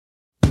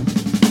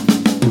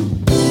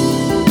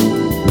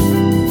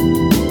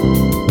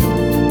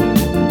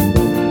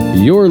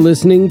You're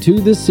listening to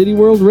the City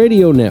World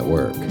Radio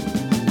Network,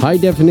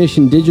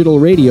 high-definition digital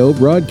radio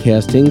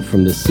broadcasting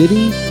from the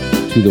city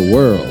to the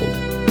world.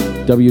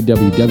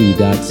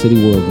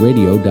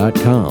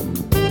 www.cityworldradio.com.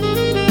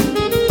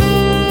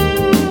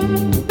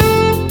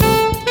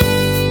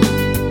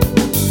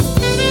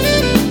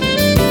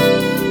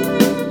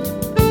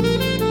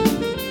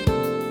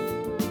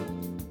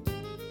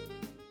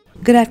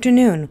 Good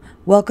afternoon.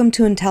 Welcome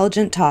to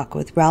Intelligent Talk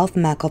with Ralph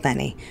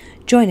McElvenney.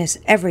 Join us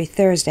every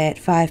Thursday at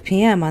 5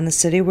 p.m. on the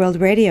City World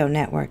Radio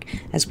Network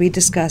as we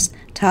discuss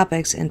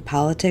topics in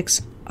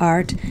politics,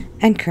 art,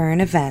 and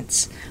current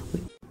events.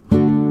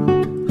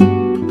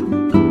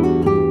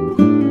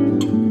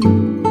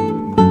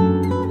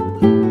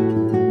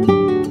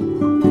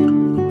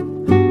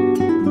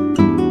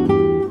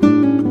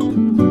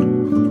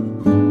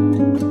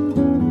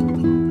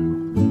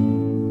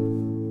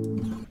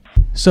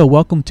 So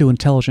welcome to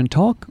Intelligent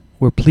Talk.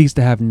 We're pleased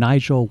to have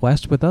Nigel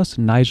West with us,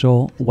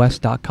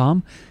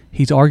 nigelwest.com.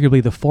 He's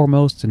arguably the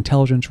foremost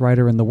intelligence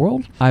writer in the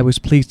world. I was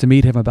pleased to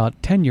meet him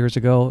about 10 years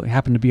ago. It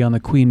happened to be on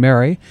the Queen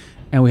Mary,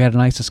 and we had a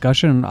nice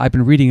discussion. I've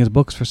been reading his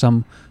books for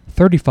some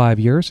 35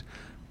 years.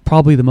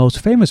 Probably the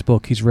most famous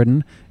book he's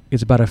written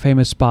is about a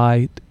famous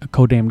spy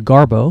codenamed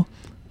Garbo,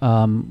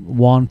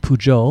 Juan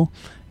Pujol,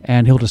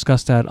 and he'll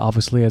discuss that,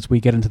 obviously, as we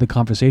get into the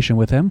conversation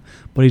with him.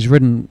 But he's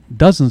written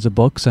dozens of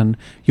books, and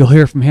you'll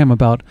hear from him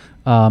about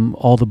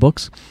all the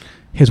books.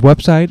 His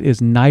website is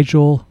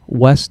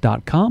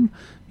nigelwest.com.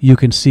 You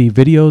can see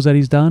videos that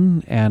he's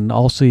done and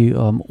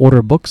also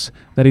order books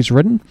that he's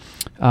written.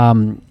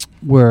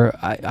 Where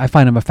I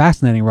find him a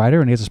fascinating writer,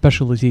 and he has a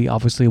specialty,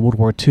 obviously, in World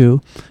War II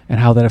and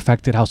how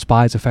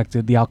spies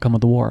affected the outcome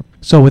of the war.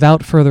 So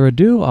without further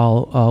ado,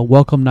 I'll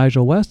welcome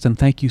Nigel West, and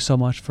thank you so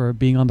much for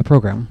being on the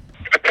program.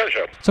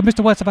 So,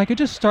 Mr. West, if I could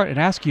just start and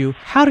ask you,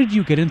 how did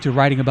you get into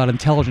writing about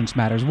intelligence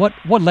matters? What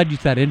led you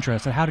to that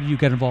interest, and how did you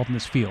get involved in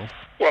this field?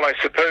 Well, I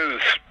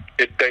suppose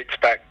it dates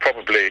back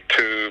probably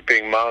to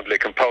being mildly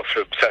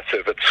compulsive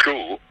obsessive at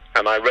school,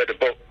 and I read a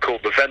book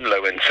called The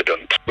Venlo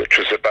Incident, which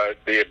was about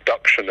the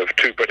abduction of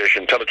two British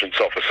intelligence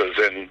officers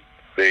in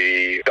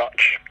the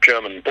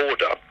Dutch-German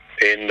border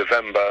in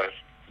November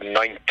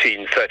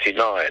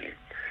 1939.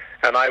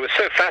 And I was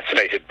so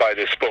fascinated by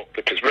this book,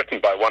 which was written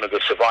by one of the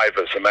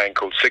survivors, a man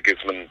called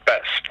Sigismund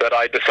Best, that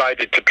I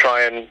decided to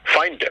try and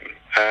find him.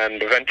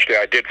 And eventually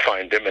I did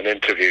find him and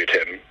interviewed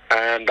him.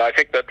 And I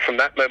think that from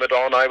that moment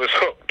on, I was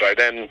hooked. I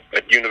then,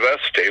 at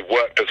university,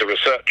 worked as a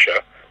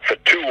researcher for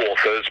two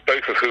authors,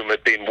 both of whom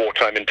had been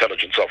wartime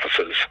intelligence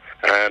officers.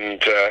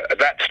 And at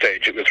that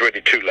stage, it was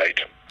really too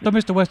late. So,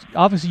 Mr. West,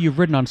 obviously you've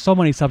written on so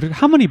many subjects.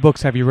 How many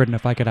books have you written,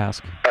 if I could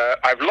ask?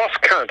 I've lost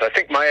count. I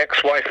think my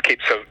ex-wife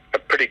keeps a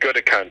pretty good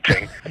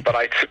accounting, but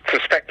I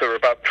suspect there are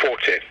about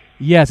 40.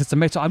 Yes, it's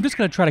amazing. So I'm just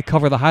going to try to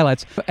cover the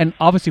highlights. And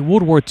obviously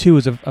World War II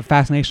is a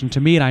fascination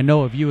to me, and I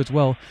know of you as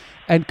well.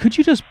 And could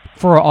you just,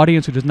 for our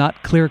audience who is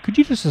not clear, could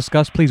you just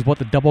discuss, please, what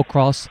the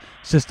double-cross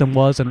system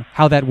was and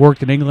how that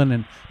worked in England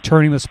and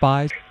turning the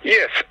spies?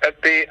 Yes.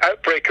 At the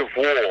outbreak of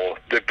war,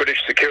 the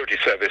British Security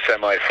Service,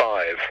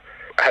 MI5,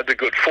 had the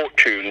good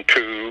fortune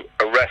to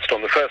arrest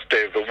on the first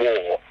day of the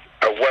war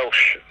a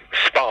Welsh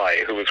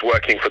spy who was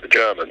working for the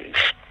Germans.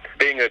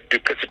 Being a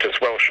duplicitous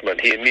Welshman,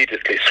 he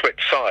immediately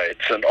switched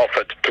sides and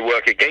offered to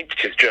work against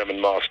his German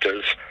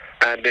masters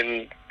and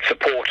in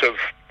support of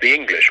the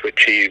English,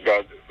 which he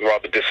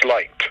rather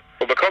disliked.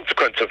 Well, the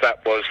consequence of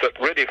that was that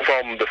really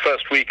from the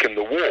first week in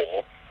the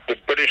war, the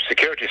British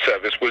Security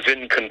Service was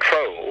in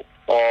control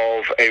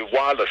of a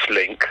wireless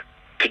link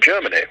to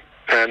Germany,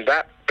 and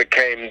that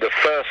became the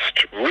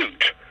first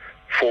route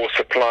for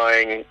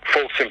supplying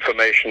false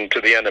information to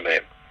the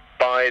enemy.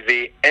 By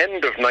the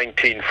end of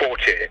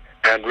 1940,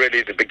 and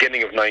really the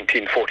beginning of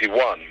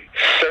 1941,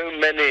 so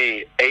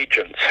many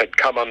agents had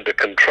come under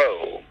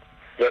control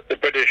that the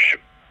British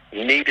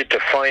needed to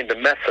find a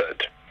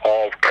method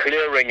of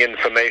clearing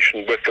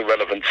information with the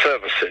relevant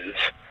services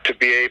to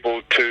be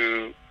able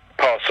to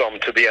pass on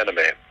to the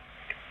enemy.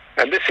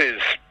 And this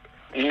is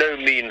no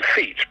mean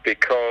feat,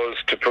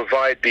 because to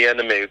provide the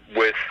enemy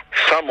with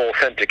some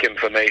authentic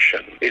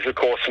information is, of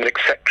course, an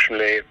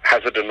exceptionally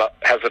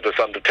hazardous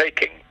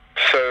undertaking.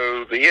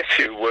 So the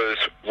issue was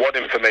what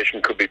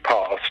information could be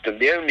passed, and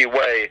the only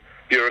way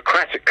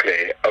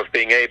bureaucratically of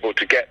being able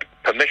to get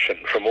permission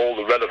from all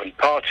the relevant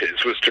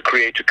parties was to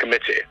create a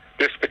committee.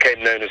 This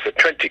became known as the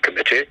 20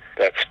 Committee.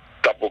 That's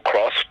double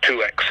cross,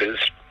 2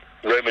 X's,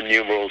 Roman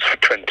numerals for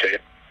 20.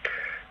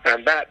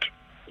 And that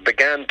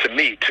began to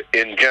meet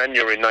in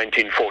January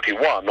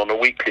 1941 on a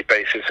weekly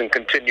basis and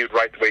continued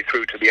right the way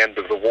through to the end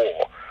of the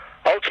war.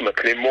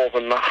 Ultimately, more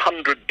than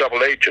 100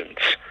 double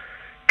agents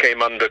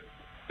came under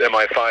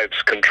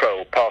MI5's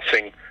control,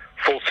 passing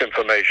false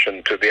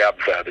information to the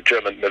Abwehr, the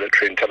German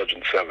military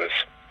intelligence service.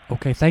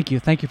 Okay, thank you.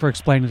 Thank you for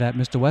explaining that,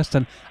 Mr. West.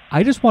 And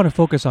I just want to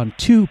focus on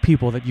two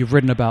people that you've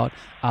written about.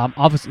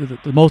 Obviously,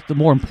 the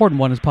more important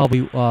one is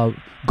probably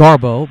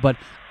Garbo, but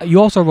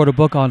you also wrote a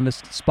book on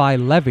this spy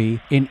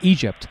Levy in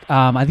Egypt.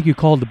 I think you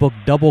called the book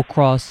Double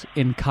Cross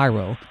in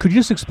Cairo. Could you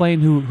just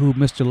explain who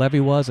Mr. Levy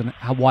was and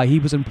why he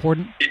was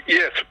important?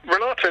 Yes.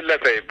 Renato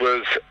Levi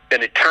was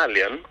an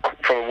Italian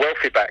from a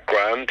wealthy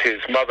background.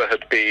 His mother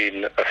had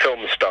been a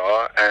film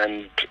star,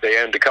 and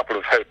they owned a couple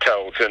of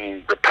hotels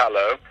in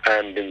Rapallo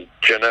and in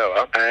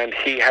Genoa. And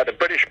he had a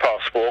British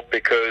passport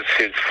because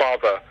his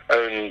father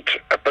owned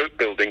a boat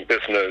building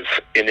business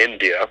in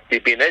India.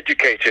 He'd been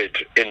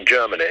educated in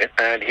Germany,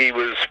 and he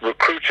was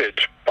recruited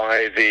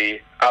by the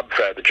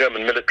Abwehr, the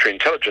German military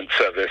intelligence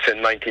service,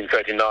 in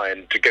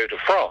 1939 to go to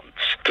France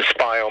to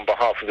spy on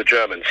behalf of the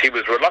Germans. He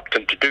was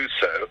reluctant to do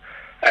so.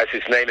 As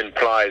his name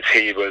implies,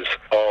 he was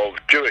of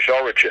Jewish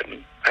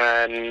origin,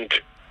 and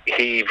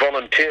he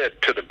volunteered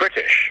to the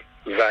British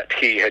that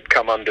he had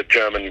come under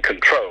German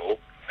control,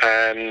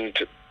 and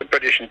the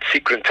British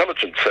Secret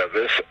Intelligence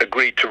Service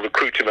agreed to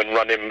recruit him and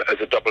run him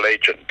as a double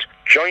agent,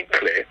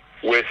 jointly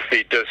with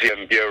the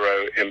Deuxième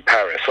Bureau in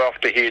Paris.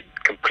 After he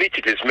had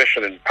completed his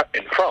mission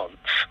in France,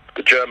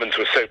 the Germans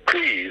were so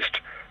pleased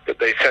that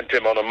they sent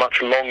him on a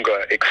much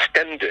longer,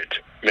 extended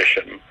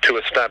mission to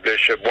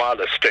establish a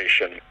wireless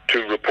station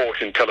to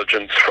report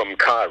intelligence from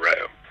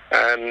Cairo.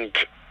 And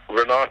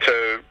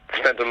Renato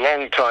spent a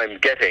long time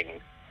getting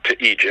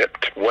to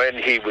Egypt.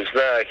 When he was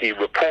there, he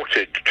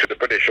reported to the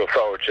British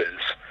authorities.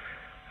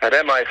 And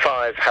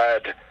MI5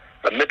 had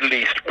a Middle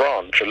East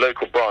branch, a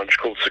local branch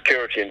called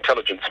Security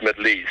Intelligence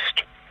Middle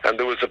East. And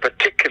there was a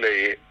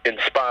particularly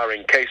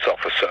inspiring case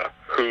officer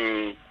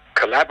who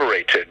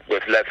collaborated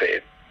with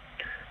Levy,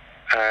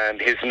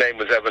 and his name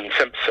was Evan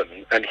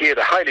Simpson, and he had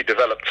a highly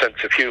developed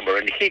sense of humor,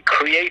 and he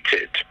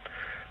created,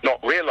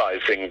 not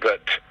realizing that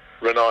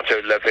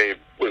Renato Levy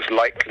was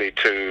likely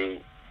to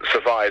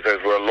survive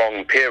over a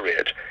long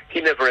period,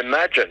 he never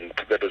imagined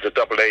that as a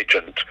double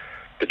agent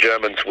the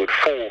Germans would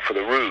fall for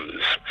the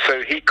ruse.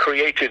 So he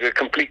created a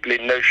completely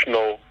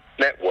notional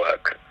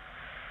network.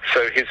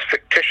 So his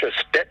fictitious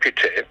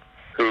deputy,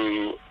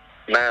 who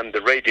manned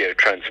the radio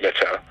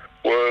transmitter,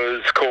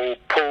 was called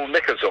Paul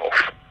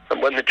Nikozov.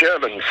 And when the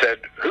Germans said,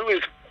 "Who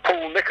is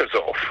Paul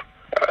Nikozov?"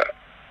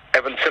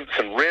 Evan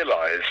Simpson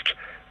realized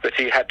that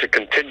he had to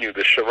continue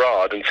the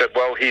charade and said,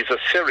 "Well, he's a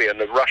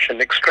Syrian of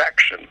Russian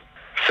extraction."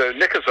 So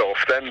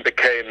Nikozov then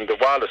became the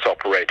wireless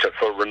operator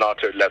for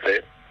Renato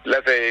Levy.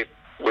 Levy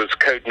was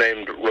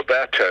codenamed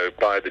Roberto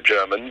by the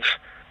Germans,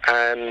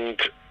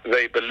 and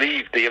they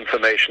believed the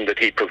information that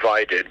he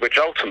provided, which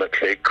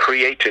ultimately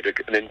created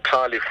an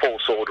entirely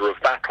false order of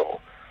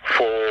battle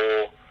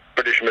for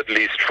British Middle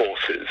East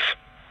forces.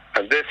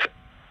 And this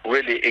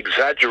really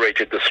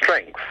exaggerated the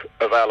strength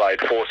of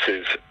Allied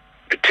forces,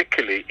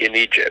 particularly in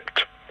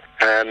Egypt.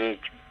 And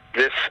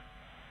this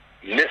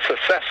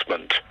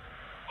misassessment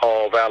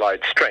of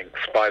Allied strength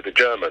by the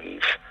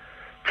Germans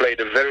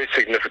played a very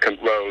significant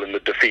role in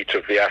the defeat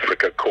of the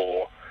Africa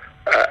Corps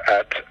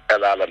at El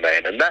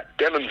Alamein. And that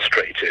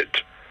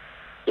demonstrated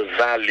the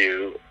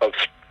value of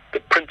the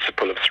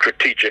principle of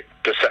strategic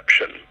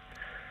deception.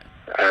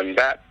 And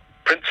that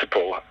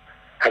principle,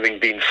 having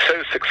been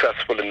so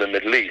successful in the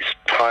Middle East,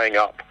 tying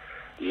up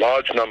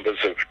large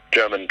numbers of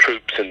German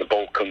troops in the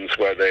Balkans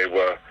where they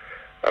were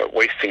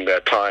wasting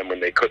their time when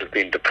they could have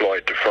been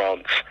deployed to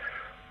France,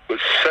 was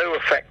so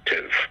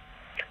effective,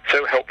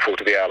 so helpful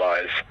to the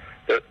Allies,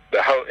 that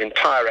the whole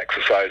entire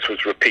exercise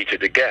was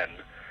repeated again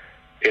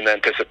in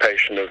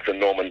anticipation of the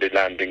Normandy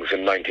landings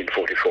in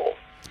 1944.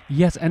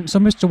 Yes, and so,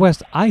 Mr.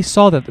 West, I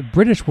saw that the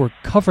British were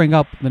covering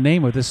up the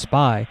name of this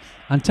spy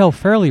until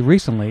fairly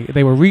recently.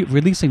 They were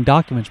releasing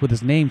documents with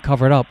his name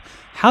covered up.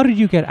 How did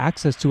you get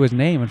access to his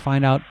name and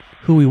find out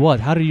who he was?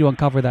 How did you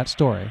uncover that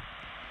story?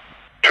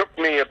 Took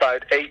me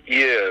about 8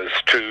 years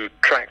to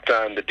track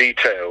down the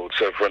details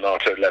of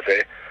Renato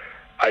Levy,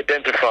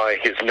 identify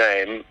his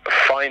name,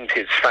 find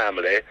his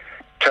family.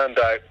 Turned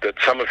out that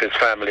some of his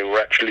family were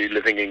actually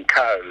living in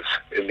Cowes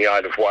in the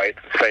Isle of Wight,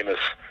 the famous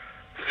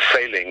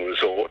sailing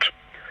resort.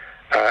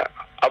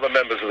 Other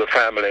members of the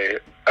family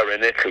are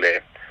in Italy,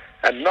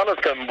 and none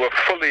of them were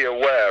fully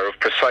aware of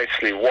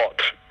precisely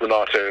what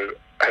Renato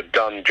had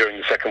done during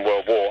the Second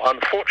World War.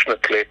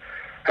 Unfortunately,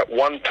 at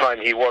one time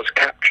he was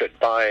captured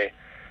by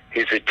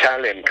his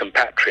Italian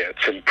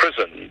compatriots,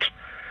 imprisoned,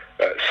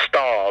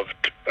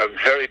 starved,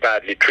 very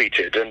badly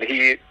treated, and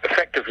he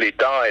effectively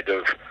died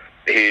of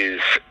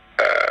his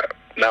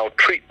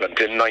maltreatment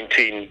in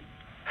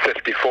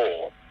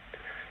 1954.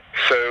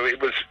 So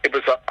it was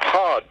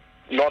hard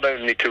not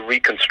only to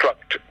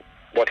reconstruct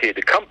what he had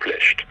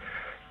accomplished,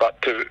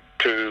 but to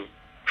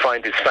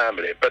find his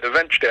family. But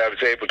eventually I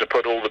was able to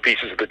put all the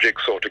pieces of the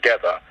jigsaw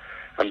together,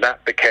 and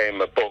that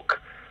became a book,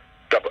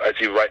 as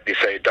you rightly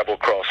say, Double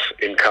Cross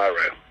in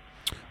Cairo.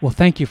 Well,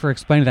 thank you for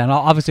explaining that. And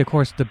obviously, of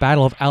course, the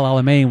Battle of El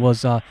Alamein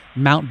was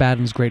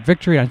Mountbatten's great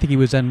victory. I think he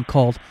was then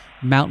called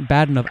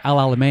Mountbatten of El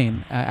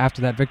Alamein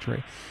after that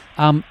victory.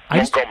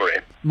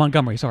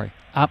 Montgomery, sorry.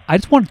 I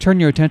just want to turn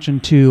your attention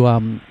to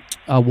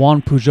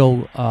Juan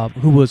Pujol,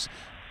 who was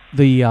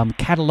the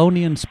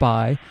Catalonian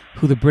spy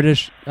who the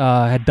British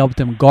had dubbed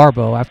him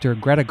Garbo after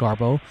Greta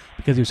Garbo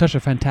because he was such a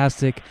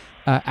fantastic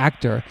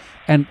actor.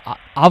 And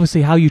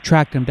obviously how you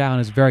tracked him down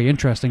is very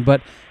interesting.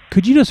 But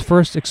could you just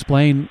first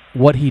explain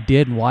what he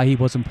did and why he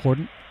was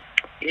important?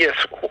 Yes,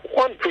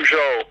 Juan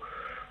Pujol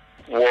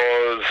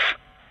was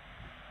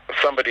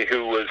somebody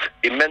who was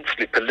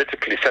immensely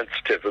politically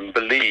sensitive and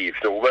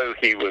believed, although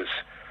he was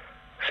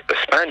a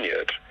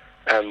Spaniard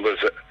and was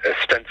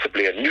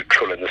ostensibly a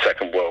neutral in the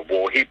Second World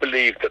War, he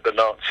believed that the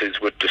Nazis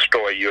would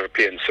destroy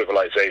European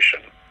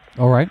civilization.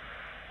 All right.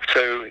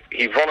 So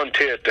he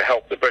volunteered to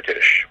help the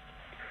British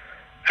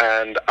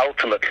and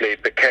ultimately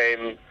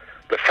became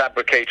the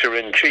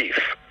fabricator-in-chief.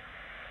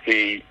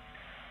 He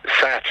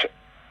sat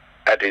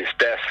at his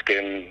desk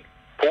in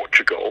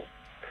Portugal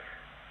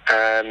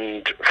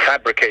and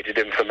fabricated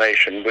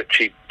information which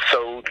he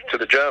sold to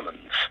the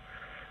Germans.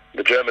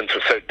 The Germans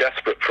were so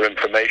desperate for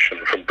information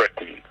from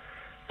Britain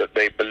that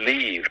they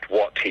believed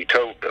what he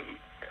told them.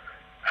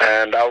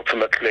 And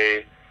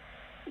ultimately,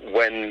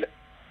 when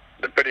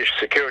the British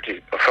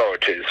security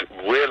authorities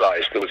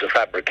realized there was a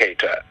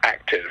fabricator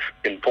active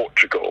in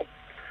Portugal,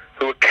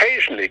 who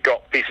occasionally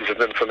got pieces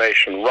of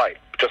information right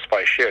just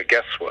by sheer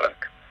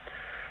guesswork,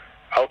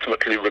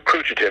 ultimately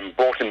recruited him,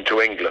 brought him to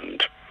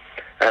England,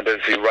 and as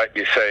you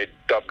rightly say,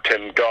 dubbed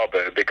him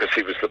Garbo because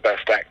he was the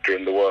best actor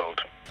in the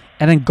world.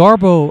 And then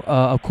Garbo,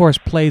 of course,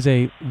 plays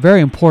a very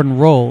important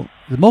role.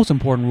 The most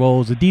important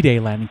role is the D-Day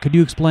landing. Could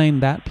you explain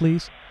that,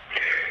 please?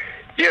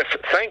 Yes,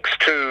 thanks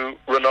to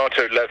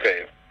Renato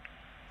Levi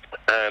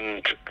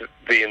and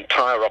the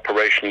entire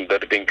operation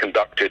that had been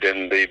conducted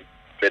in the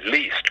Middle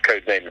East,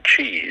 codenamed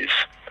Cheese,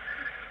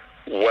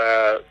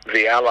 where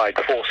the Allied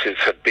forces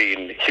had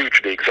been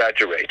hugely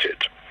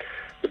exaggerated,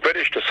 the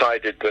British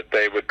decided that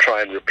they would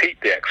try and repeat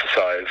the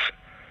exercise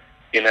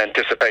in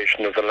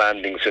anticipation of the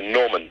landings in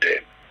Normandy.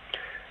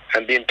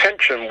 And the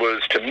intention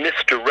was to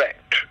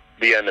misdirect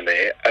the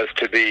enemy as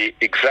to the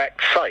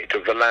exact site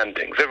of the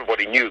landings.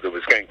 Everybody knew there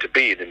was going to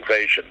be an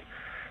invasion.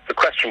 The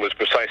question was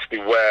precisely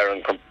where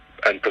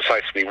and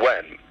precisely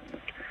when.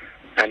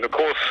 And of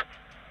course,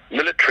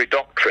 military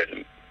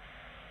doctrine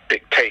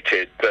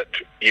dictated that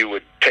you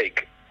would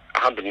take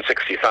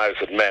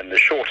 160,000 men the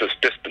shortest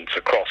distance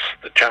across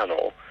the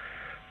channel,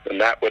 and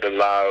that would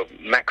allow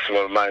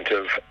maximum amount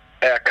of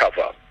air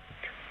cover,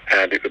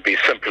 and it would be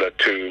simpler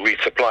to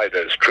resupply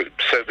those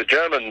troops. So the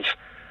Germans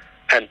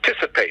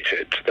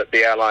anticipated that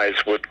the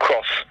Allies would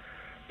cross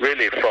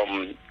really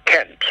from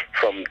Kent,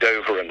 from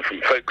Dover and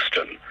from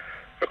Folkestone,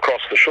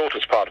 across the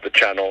shortest part of the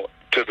channel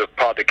to the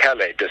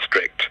Pas-de-Calais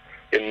district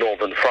in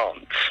northern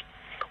France.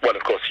 Well,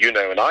 of course, you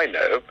know and I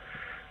know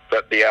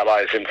that the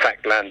Allies in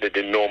fact landed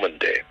in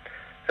Normandy.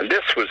 And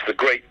this was the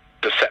great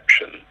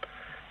deception.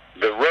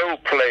 The role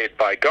played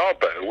by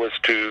Garbo was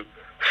to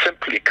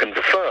simply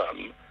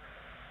confirm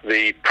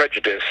the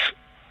prejudice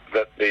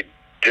that the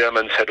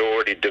Germans had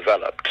already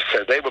developed.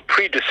 So they were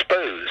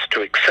predisposed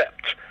to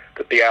accept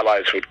that the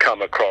Allies would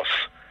come across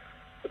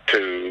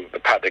to the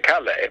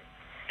Pas-de-Calais,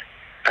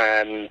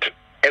 and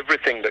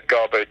everything that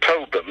Garbo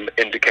told them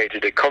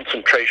indicated a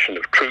concentration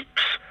of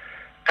troops,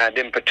 and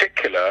in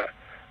particular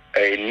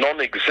a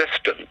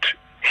non-existent,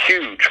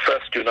 huge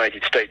 1st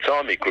United States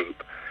Army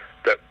group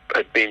that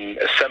had been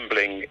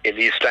assembling in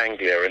East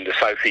Anglia in the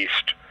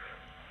southeast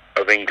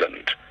of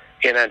England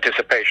in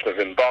anticipation of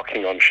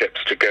embarking on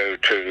ships to go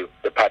to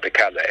the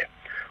Pas-de-Calais.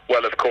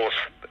 Well, of course,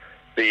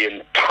 the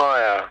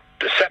entire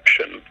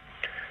deception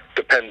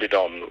depended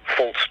on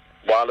false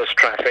wireless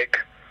traffic,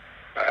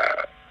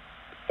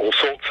 all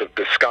sorts of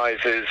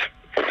disguises,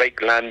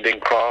 fake landing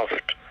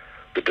craft,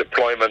 the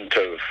deployment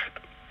of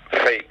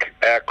fake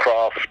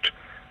aircraft,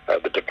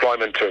 the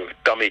deployment of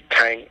dummy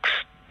tank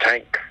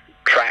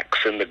tracks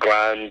in the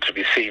ground to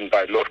be seen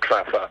by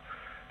Luftwaffe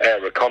air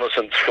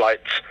reconnaissance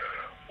flights.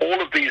 All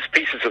of these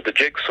pieces of the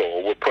jigsaw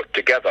were put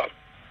together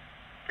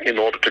in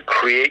order to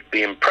create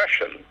the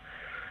impression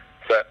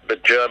that the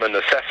German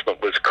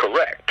assessment was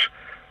correct,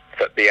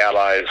 that the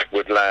Allies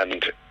would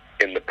land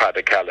in the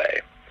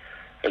Pas-de-Calais.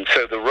 And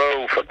so the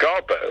role for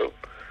Garbo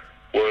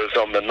was,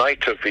 on the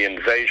night of the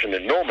invasion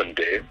in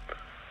Normandy,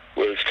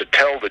 was to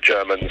tell the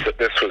Germans that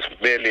this was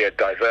merely a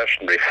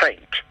diversionary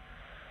feint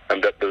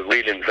and that the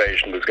real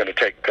invasion was going to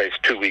take place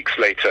 2 weeks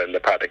later in the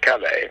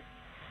Pas-de-Calais.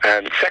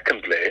 And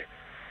secondly,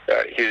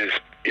 his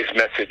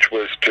message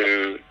was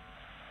to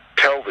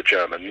tell the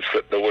Germans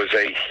that there was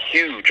a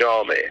huge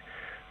army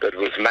that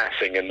was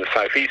massing in the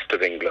southeast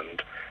of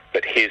England,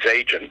 that his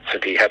agents,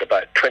 and he had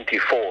about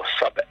 24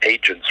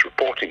 sub-agents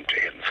reporting to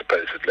him,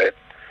 supposedly,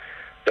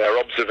 their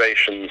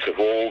observations of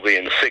all the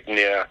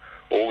insignia,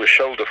 all the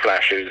shoulder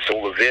flashes,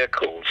 all the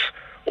vehicles,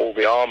 all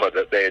the armor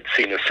that they had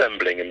seen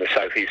assembling in the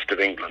southeast of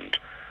England,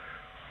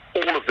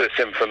 all of this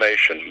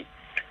information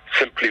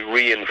simply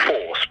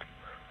reinforced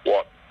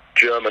what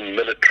German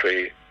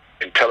military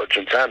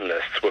intelligence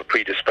analysts were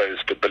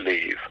predisposed to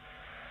believe,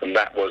 and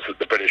that was that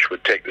the British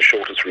would take the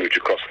shortest route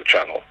across the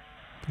Channel.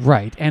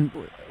 Right, and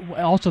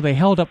also they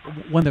held up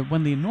when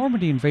the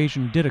Normandy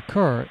invasion did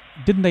occur.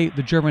 Didn't the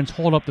Germans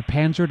hold up the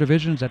Panzer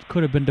divisions that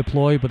could have been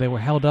deployed, but they were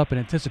held up in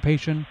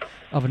anticipation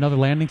of another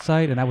landing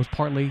site, and that was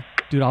partly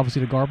due to,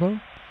 obviously, to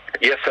Garbo?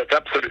 Yes, that's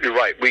absolutely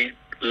right. We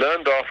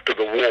learned after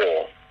the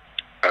war,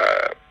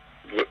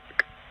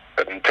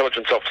 an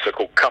intelligence officer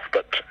called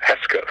Cuthbert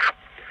Hesketh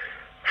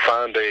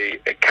found a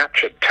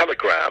captured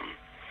telegram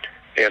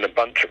in a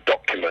bunch of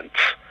documents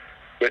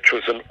which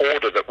was an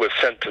order that was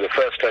sent to the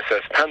 1st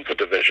SS Panzer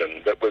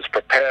Division that was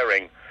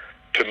preparing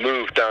to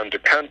move down to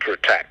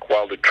counterattack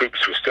while the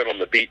troops were still on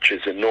the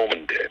beaches in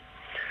Normandy.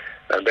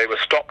 And they were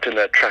stopped in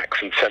their tracks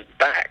and sent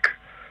back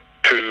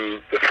to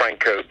the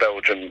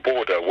Franco-Belgian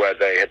border where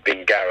they had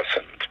been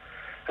garrisoned.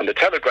 And the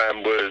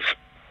telegram was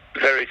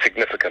very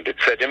significant. It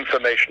said,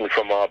 information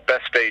from our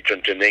best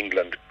agent in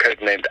England,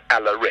 codenamed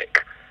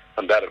Alaric,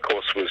 and that, of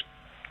course, was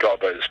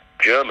Garbo's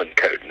German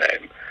code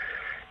name,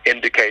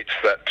 indicates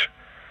that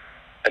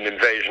an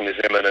invasion is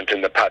imminent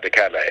in the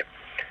Pas-de-Calais.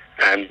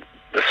 And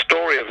the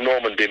story of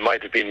Normandy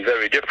might have been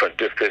very different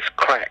if this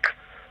crack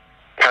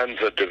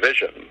panzer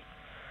division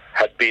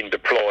had been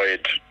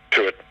deployed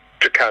to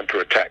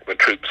counterattack the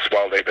troops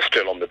while they were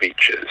still on the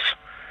beaches.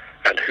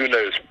 And who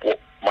knows what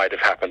might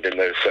have happened in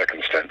those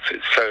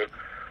circumstances. So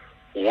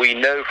we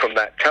know from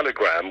that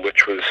telegram,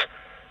 which was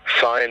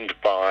signed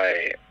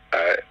by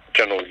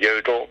General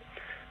Jodl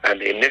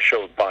and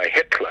initialed by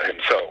Hitler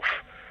himself,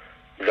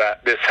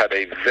 that this had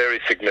a very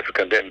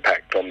significant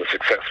impact on the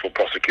successful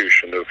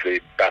prosecution of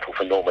the Battle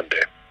for Normandy.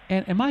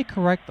 And am I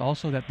correct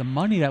also that the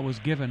money that was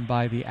given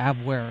by the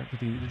Abwehr,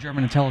 the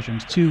German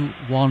intelligence, to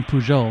Juan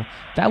Pujol,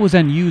 that was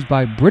then used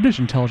by British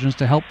intelligence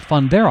to help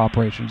fund their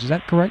operations? Is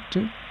that correct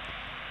too?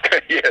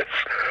 Yes.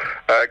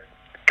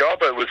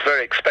 Garbo was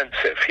very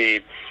expensive.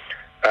 He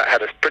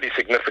had a pretty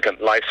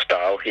significant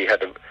lifestyle. He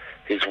had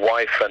his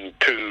wife and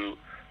two,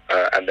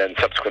 and then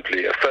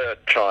subsequently a third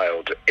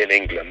child in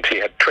England. He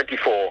had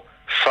 24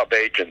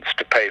 sub-agents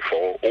to pay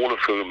for, all of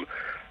whom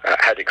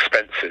had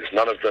expenses.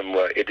 None of them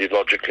were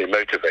ideologically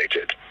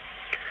motivated.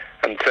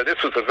 And so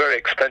this was a very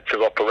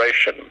expensive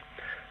operation.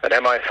 And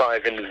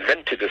MI5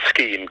 invented a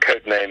scheme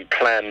codenamed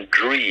Plan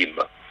Dream,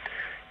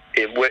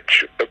 in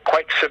which,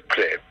 quite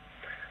simply,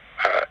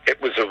 it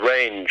was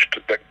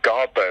arranged that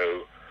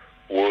Garbo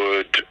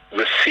would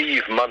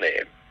receive money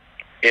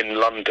in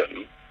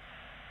London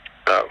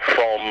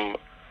from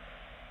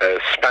a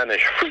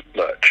Spanish fruit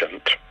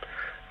merchant,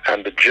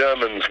 and the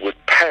Germans would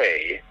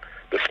pay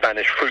the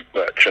Spanish fruit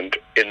merchant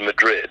in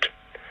Madrid.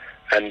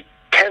 And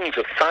tens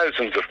of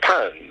thousands of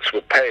pounds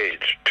were paid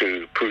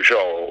to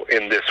Pujol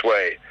in this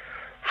way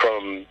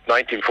from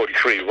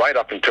 1943 right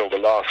up until the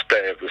last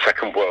day of the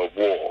Second World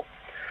War.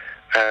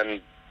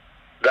 And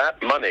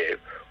that money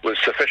was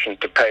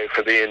sufficient to pay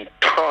for the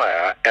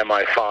entire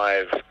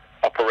MI5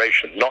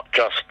 operation, not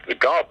just the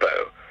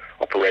Garbo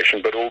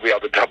operation, but all the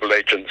other double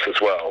agents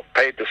as well.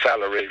 Paid the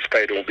salaries,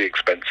 paid all the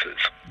expenses.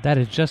 That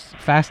is just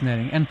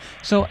fascinating. And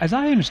so, as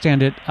I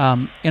understand it,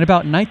 in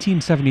about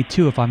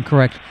 1972, if I'm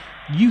correct,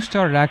 you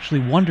started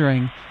actually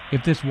wondering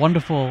if this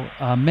wonderful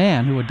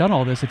man who had done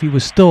all this, if he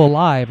was still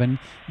alive, and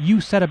you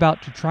set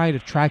about to try to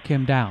track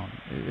him down.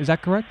 Is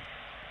that correct?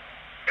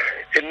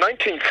 In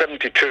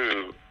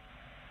 1972,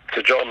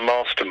 Sir John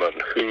Masterman,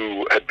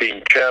 who had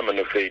been chairman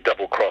of the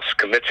Double Cross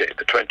Committee,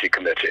 the 20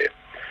 Committee,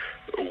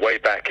 way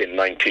back in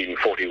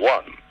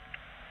 1941,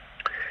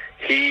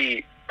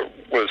 he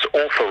was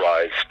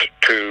authorized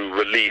to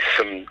release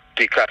some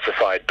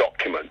declassified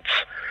documents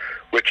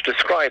which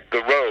described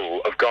the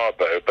role of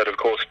Garbo, but of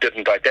course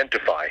didn't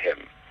identify him.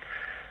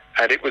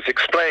 And it was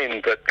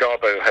explained that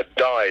Garbo had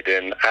died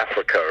in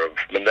Africa of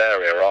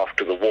malaria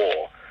after the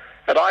war.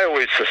 And I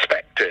always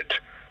suspected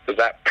that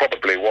that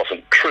probably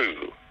wasn't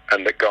true,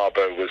 and that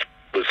Garbo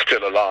was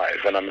still alive.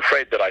 And I'm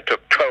afraid that I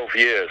took 12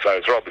 years. I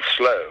was rather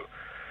slow,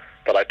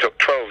 but I took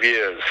 12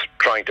 years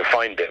trying to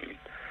find him.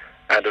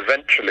 And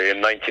eventually,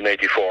 in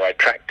 1984, I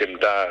tracked him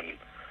down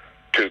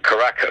to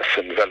Caracas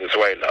in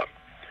Venezuela,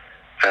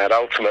 and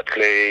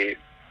ultimately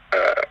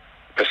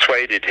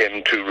persuaded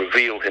him to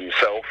reveal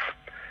himself.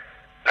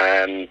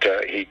 And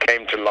he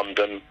came to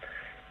London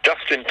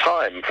just in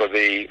time for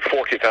the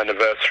 40th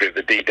anniversary of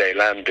the D-Day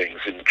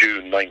landings in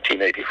June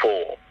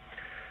 1984.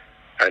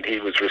 And he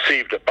was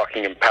received at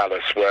Buckingham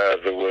Palace, where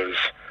there was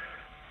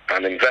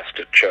an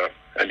investiture,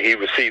 and he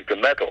received the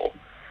medal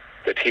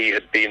that he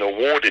had been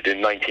awarded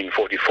in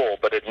 1944,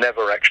 but had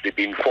never actually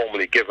been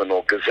formally given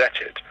or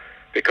gazetted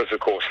because, of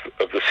course,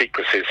 of the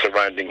secrecy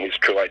surrounding his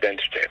true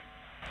identity.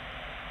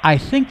 I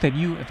think that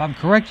you, if I'm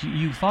correct,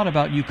 you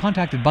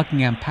contacted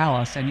Buckingham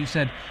Palace and you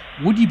said,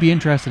 would you be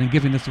interested in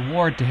giving this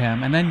award to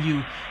him? And then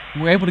you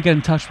were able to get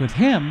in touch with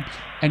him,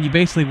 and you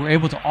basically were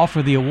able to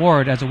offer the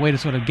award as a way to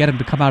sort of get him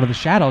to come out of the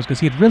shadows, because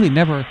he had really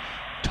never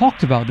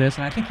talked about this.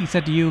 And I think he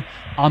said to you,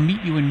 I'll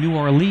meet you in New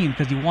Orleans,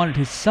 because he wanted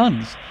his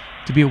sons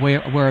to be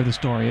aware of the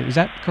story. Is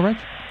that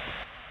correct?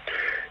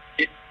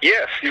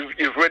 Yes,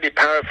 you've really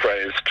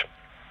paraphrased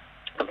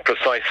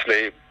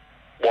precisely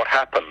what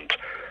happened.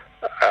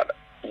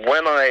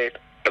 When I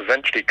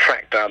eventually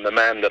tracked down the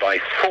man that I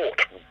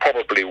thought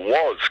probably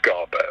was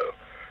Garbo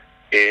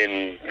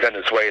in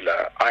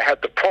Venezuela, I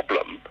had the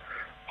problem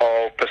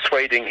of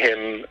persuading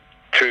him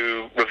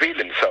to reveal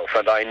himself,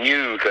 and I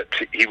knew that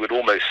he would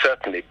almost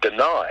certainly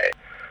deny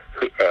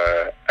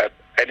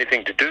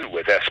anything to do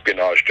with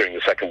espionage during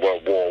the Second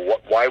World War.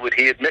 Why would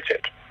he admit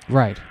it?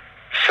 Right.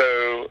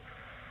 So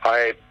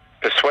I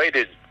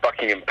persuaded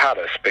Buckingham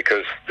Palace,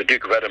 because the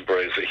Duke of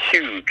Edinburgh is a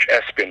huge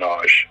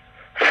espionage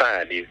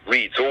fan. He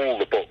reads all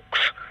the books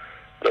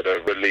that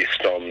are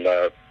released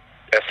on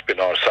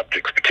espionage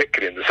subjects,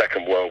 particularly in the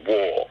Second World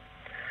War.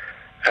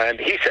 And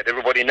he said,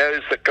 everybody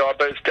knows that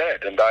Garbo's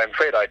dead, and I'm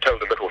afraid I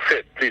told a little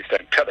fib, please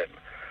don't tell him.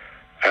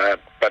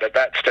 But at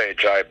that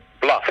stage I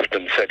bluffed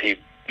and said,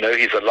 no,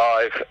 he's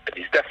alive, and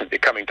he's definitely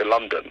coming to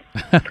London.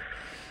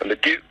 And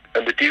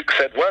the Duke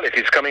said, well, if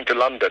he's coming to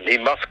London, he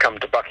must come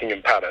to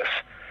Buckingham Palace.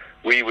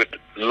 We would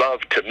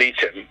love to meet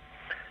him,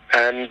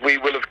 and we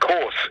will, of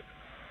course,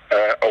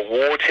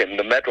 award him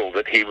the medal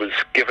that he was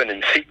given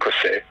in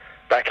secrecy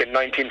back in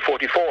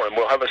 1944, and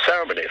we'll have a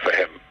ceremony for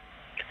him.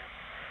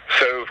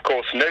 So, of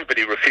course,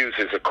 nobody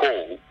refuses a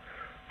call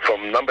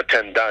from number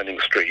 10 Downing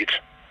Street,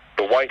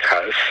 the White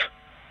House,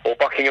 or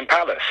Buckingham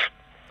Palace.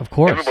 Of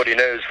course. Everybody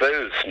knows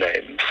those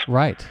names.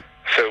 Right.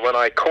 So when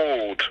I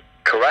called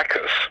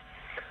Caracas,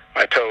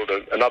 I told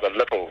another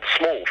little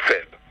small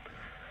fib,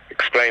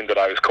 explained that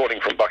I was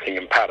calling from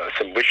Buckingham Palace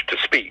and wished to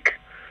speak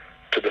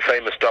to the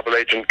famous double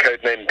agent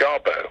codenamed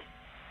Garbo.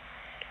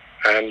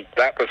 And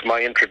that was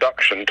my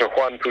introduction to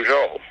Juan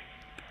Pujol.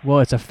 Well,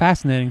 it's a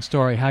fascinating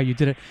story how you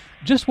did it.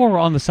 Just while we're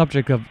on the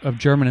subject of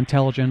German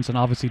intelligence and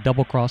obviously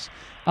double-cross,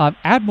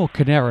 Admiral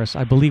Canaris,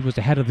 I believe, was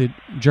the head of the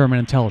German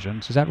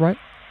intelligence. Is that right?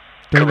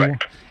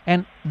 Correct.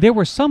 And there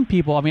were some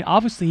people, I mean,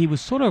 obviously he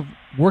was sort of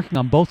working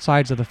on both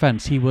sides of the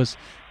fence.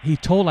 He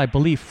told, I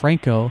believe,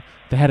 Franco,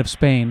 the head of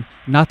Spain,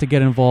 not to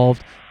get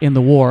involved in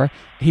the war.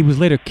 He was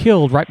later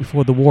killed right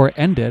before the war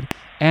ended.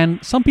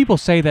 And some people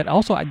say that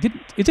also,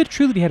 is it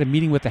true that he had a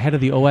meeting with the head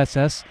of the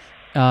OSS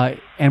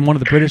and one of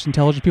the British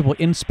intelligence people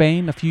in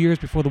Spain a few years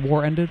before the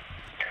war ended?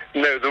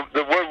 No,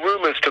 there were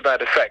rumors to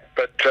that effect,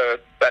 but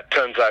that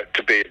turns out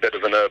to be a bit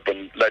of an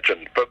urban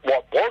legend. But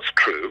what was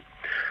true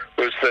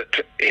was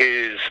that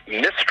his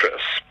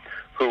mistress,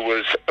 who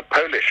was a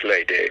Polish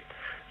lady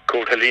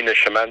called Helena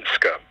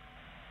Szymanska,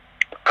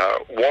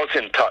 was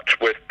in touch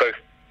with both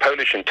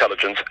Polish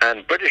intelligence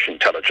and British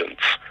intelligence.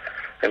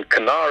 And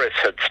Canaris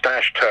had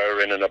stashed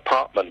her in an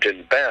apartment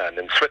in Bern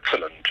in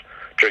Switzerland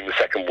during the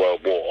Second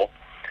World War.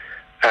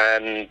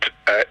 And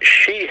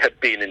she had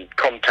been in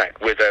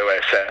contact with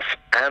OSS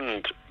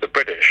and the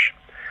British.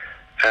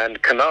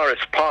 And Canaris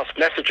passed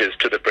messages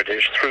to the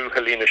British through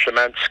Helena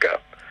Szymanska.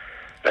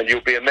 And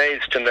you'll be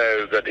amazed to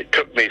know that it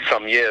took me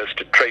some years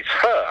to trace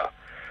her,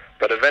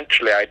 but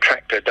eventually I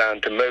tracked her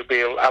down to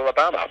Mobile,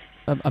 Alabama.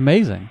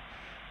 Amazing.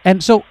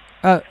 And so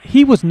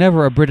he was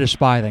never a British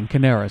spy then,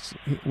 Canaris,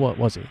 what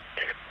was he?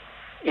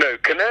 No,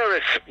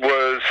 Canaris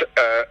was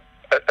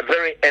a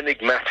very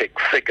enigmatic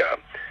figure.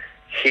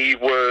 He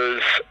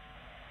was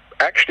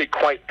actually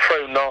quite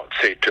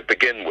pro-Nazi to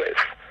begin with,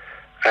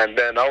 and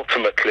then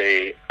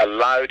ultimately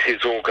allowed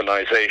his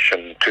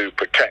organization to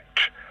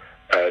protect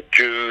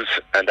Jews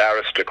and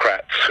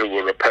aristocrats who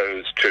were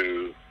opposed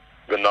to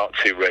the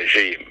Nazi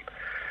regime.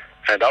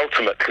 And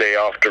ultimately,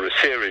 after a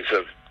series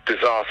of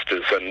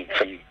disasters and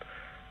some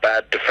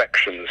bad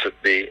defections at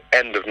the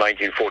end of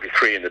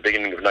 1943 and the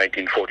beginning of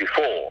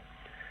 1944,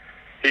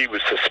 he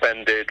was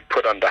suspended,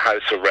 put under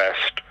house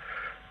arrest,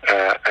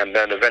 and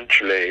then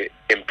eventually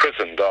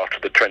imprisoned after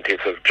the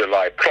 20th of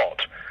July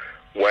plot,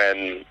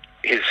 when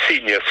his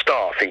senior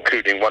staff,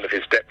 including one of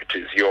his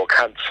deputies, Jörg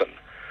Hansen,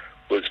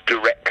 was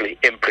directly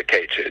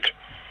implicated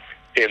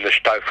in the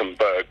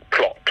Stauffenberg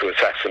plot to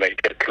assassinate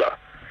Hitler.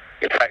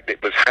 In fact,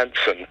 it was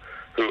Hansen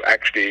who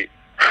actually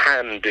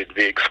handed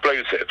the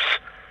explosives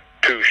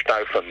to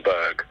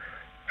Stauffenberg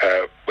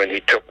when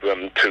he took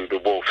them to the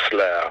Wolf's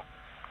Lair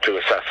to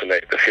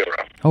assassinate the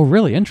Fuhrer. Oh,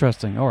 really?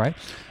 Interesting. All right.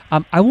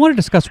 I want to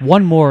discuss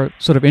one more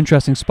sort of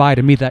interesting spy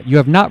to me that you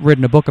have not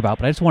written a book about,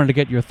 but I just wanted to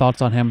get your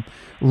thoughts on him.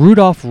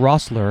 Rudolf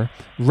Rossler,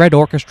 Red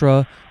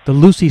Orchestra, the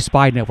Lucy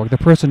Spy Network, the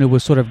person who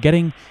was sort of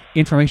getting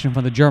information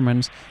from the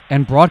Germans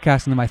and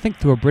broadcasting them, I think,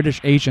 through a British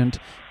agent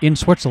in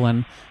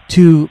Switzerland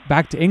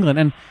back to England.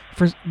 And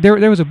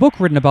there was a book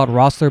written about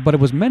Rossler, but it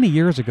was many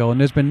years ago, and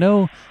there's been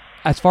no,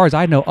 as far as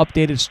I know,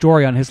 updated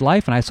story on his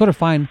life, and I sort of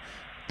find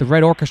the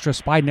Red Orchestra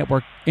Spy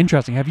Network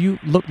interesting. Have you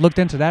looked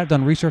into that,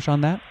 done research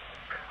on that?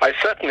 I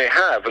certainly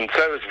have, and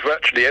so has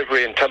virtually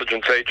every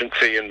intelligence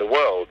agency in the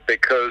world,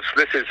 because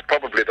this is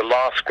probably the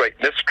last great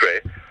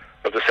mystery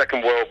of the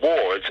Second World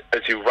War.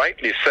 As you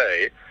rightly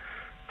say,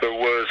 there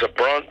was a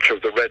branch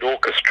of the Red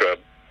Orchestra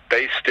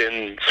based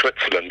in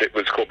Switzerland. It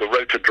was called the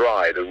Rota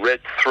Dry, the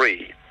Red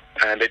 3,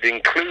 and it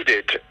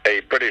included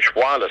a British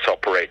wireless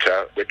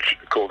operator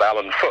called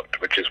Alan Foote,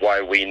 which is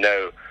why we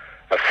know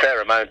a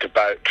fair amount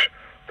about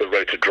the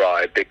Rota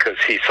Dry, because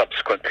he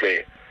subsequently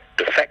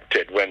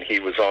defected when he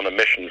was on a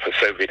mission for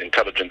Soviet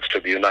intelligence to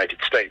the United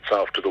States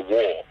after the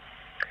war.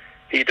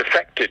 He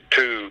defected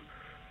to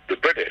the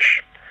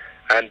British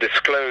and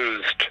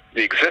disclosed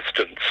the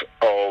existence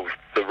of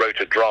the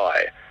Rota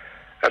Dry.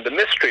 And the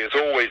mystery has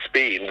always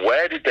been,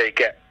 where did they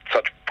get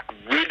such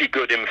really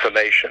good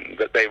information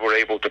that they were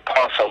able to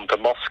pass on to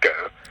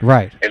Moscow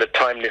right in a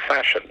timely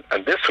fashion?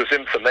 And this was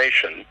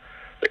information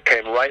that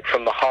came right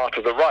from the heart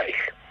of the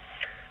Reich.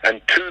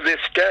 And to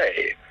this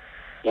day,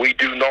 we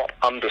do not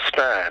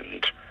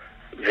understand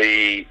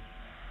the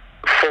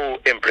full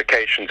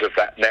implications of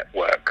that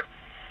network.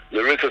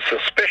 There is a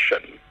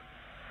suspicion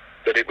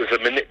that it was a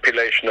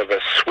manipulation of a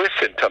Swiss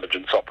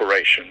intelligence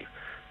operation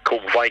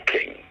called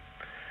Viking.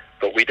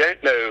 But we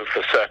don't know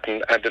for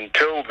certain, and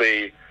until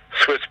the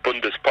Swiss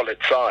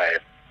Bundespolizei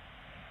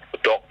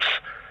adopts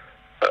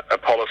a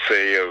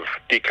policy of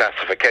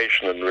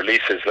declassification and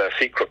releases their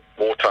secret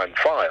wartime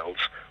files,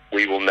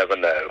 we will never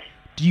know.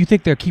 Do you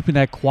think they're keeping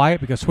that quiet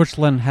because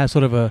Switzerland has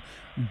sort of a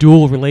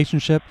dual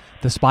relationship?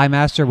 The spy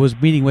master was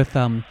meeting with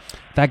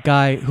that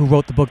guy who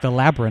wrote the book The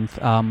Labyrinth.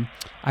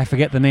 I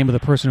forget the name of the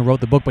person who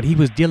wrote the book, but he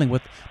was dealing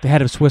with the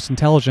head of Swiss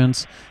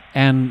intelligence.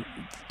 And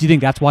do you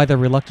think that's why they're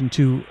reluctant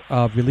to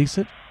release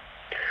it?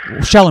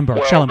 Schellenberg.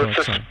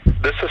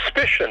 The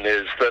suspicion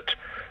is that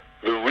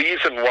the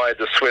reason why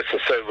the Swiss are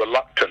so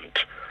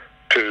reluctant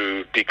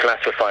to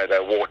declassify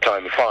their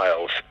wartime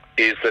files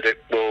is that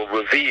it will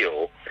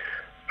reveal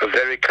a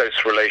very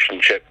close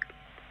relationship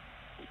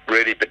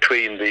really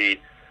between the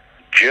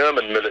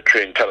German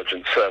military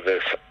intelligence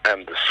service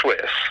and the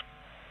Swiss.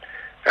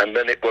 And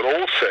then it will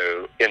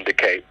also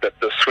indicate that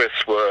the Swiss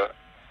were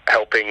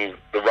helping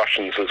the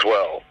Russians as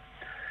well.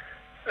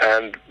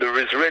 And there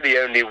is really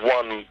only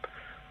one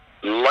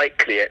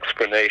likely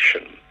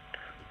explanation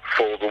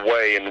for the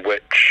way in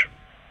which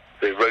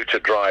the Rotor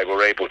Drive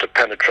were able to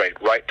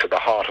penetrate right to the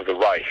heart of the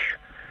Reich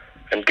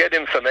and get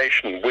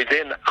information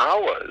within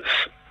hours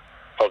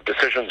of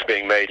decisions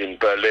being made in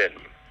Berlin.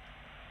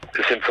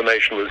 This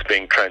information was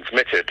being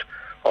transmitted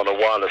on a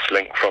wireless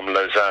link from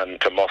Lausanne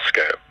to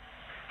Moscow.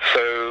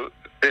 So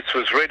this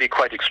was really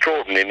quite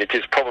extraordinary, and it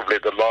is probably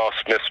the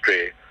last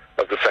mystery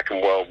of the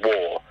Second World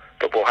War,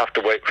 but we'll have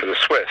to wait for the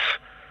Swiss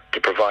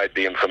to provide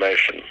the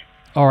information.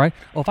 All right.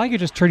 Well, if I could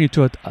just turn you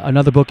to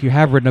another book you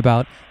have written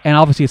about, and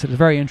obviously it's a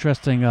very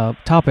interesting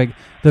topic,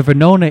 the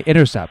Venona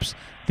intercepts,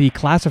 the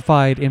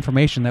classified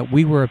information that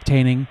we were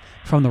obtaining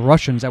from the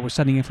Russians that were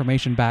sending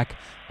information back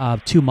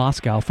to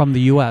Moscow from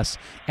the U.S.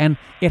 And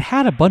it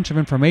had a bunch of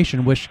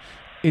information which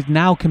it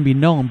now can be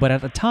known, but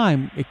at the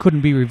time it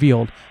couldn't be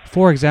revealed.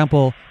 For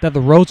example, that the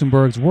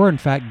Rosenbergs were in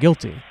fact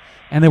guilty.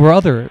 And there were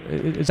other,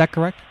 is that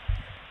correct?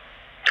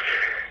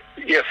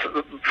 Yes,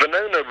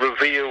 Venona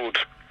revealed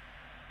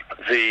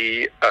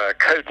the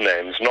code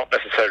names, not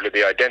necessarily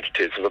the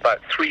identities, of about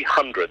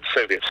 300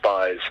 Soviet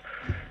spies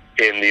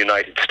in the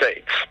United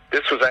States.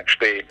 This was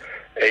actually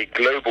a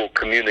global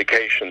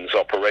communications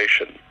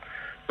operation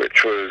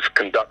which was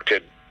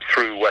conducted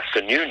through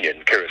Western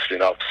Union, curiously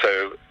enough,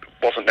 so it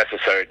wasn't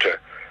necessary to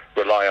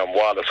rely on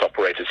wireless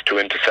operators to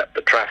intercept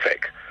the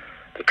traffic.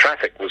 The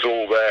traffic was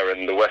all there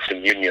in the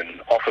Western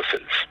Union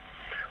offices,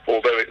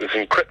 although it was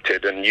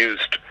encrypted and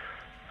used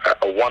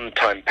a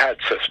one-time pad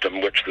system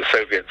which the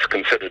Soviets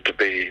considered to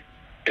be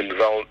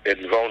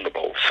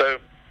invulnerable. So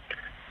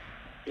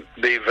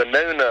the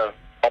Venona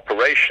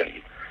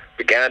operation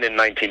began in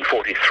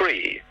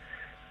 1943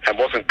 and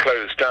wasn't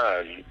closed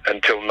down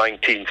until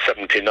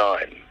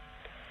 1979.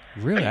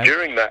 Really? And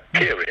during that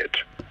period,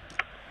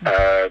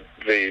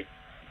 the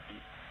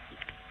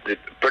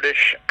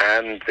British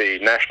and the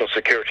National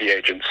Security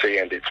Agency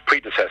and its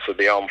predecessor,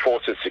 the Armed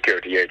Forces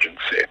Security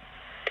Agency,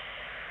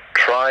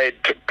 tried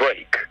to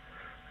break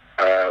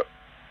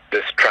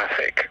this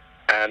traffic,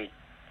 and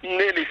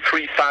nearly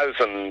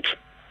 3,000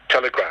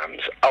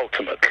 telegrams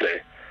ultimately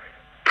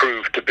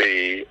proved to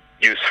be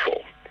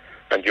useful.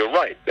 And you're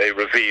right, they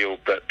revealed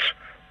that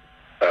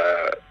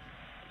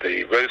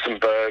the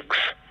Rosenbergs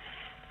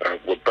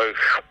were both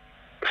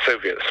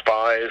Soviet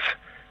spies.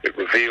 It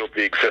revealed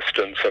the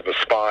existence of a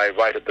spy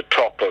right at the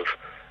top of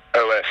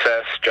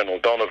OSS. General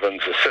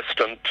Donovan's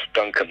assistant,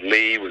 Duncan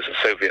Lee, was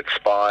a Soviet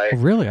spy. Oh,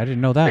 really? I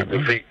didn't know that.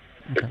 It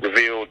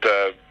revealed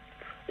a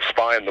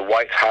spy in the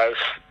White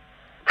House,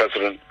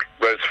 President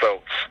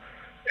Roosevelt's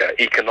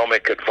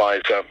economic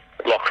advisor.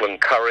 Lachlan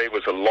Curry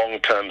was a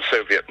long-term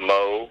Soviet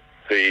mole.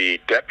 The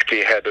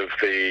deputy head of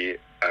the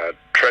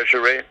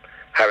Treasury,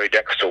 Harry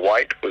Dexter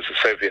White, was a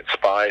Soviet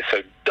spy.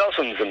 So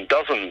dozens and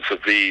dozens of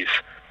these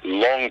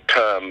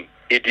long-term,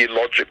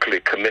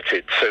 ideologically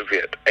committed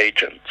Soviet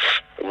agents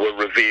were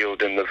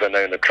revealed in the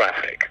Venona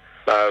traffic.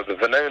 Now, the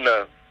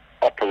Venona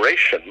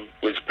operation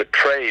was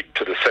betrayed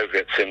to the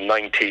Soviets in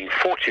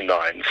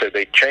 1949, so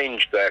they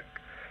changed their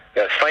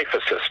cipher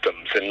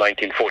systems in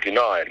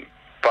 1949,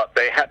 but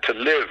they had to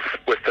live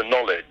with the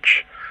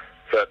knowledge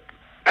that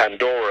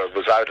Pandora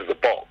was out of the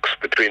box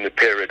between the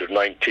period of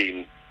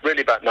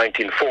really about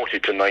 1940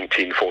 to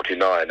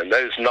 1949, and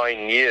those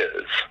 9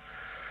 years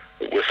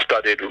were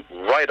studied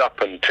right up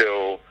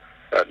until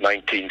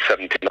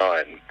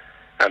 1979,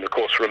 and of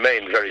course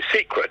remained very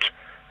secret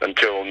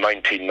until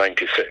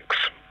 1996,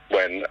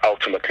 when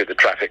ultimately the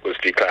traffic was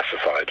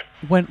declassified.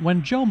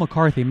 When Joe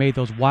McCarthy made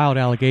those wild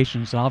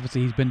allegations, and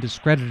obviously he's been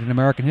discredited in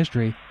American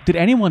history, did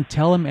anyone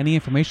tell him any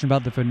information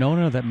about the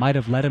Venona that might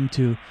have led him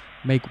to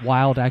make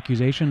wild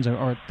accusations,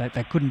 or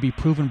that couldn't be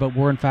proven but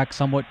were in fact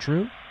somewhat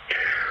true?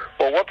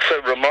 Well, what's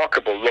so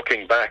remarkable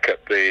looking back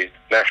at the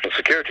National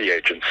Security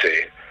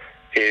Agency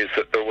is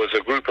that there was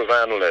a group of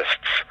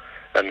analysts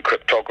and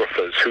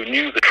cryptographers who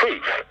knew the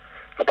truth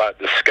about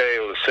the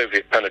scale of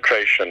Soviet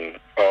penetration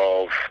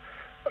of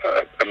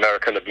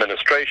American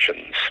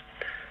administrations,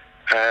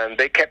 and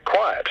they kept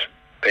quiet.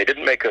 They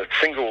didn't make a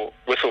single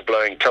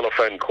whistleblowing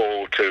telephone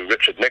call to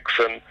Richard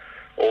Nixon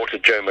or to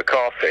Joe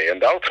McCarthy.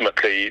 And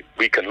ultimately,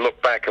 we can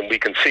look back and we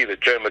can see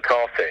that Joe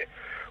McCarthy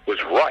was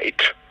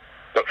right,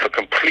 but for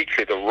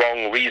completely the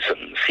wrong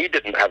reasons. He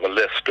didn't have a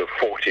list of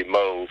 40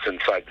 moles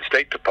inside the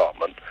State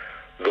Department.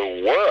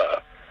 There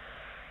were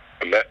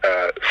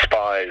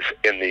spies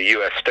in the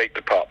U.S. State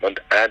Department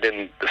and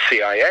in the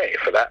CIA,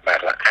 for that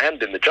matter,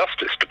 and in the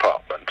Justice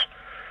Department.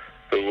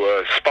 There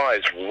were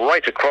spies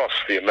right across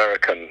the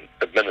American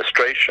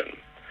administration.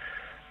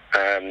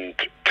 And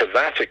to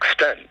that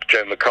extent,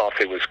 Joe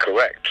McCarthy was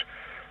correct.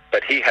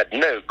 But he had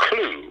no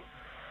clue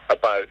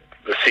about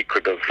the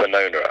secret of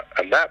Venona.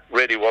 And that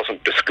really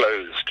wasn't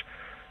disclosed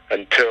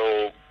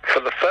until, for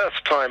the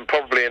first time,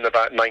 probably in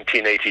about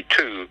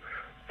 1982,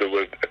 there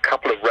were a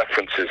couple of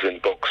references in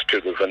books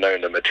to the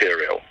Venona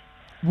material.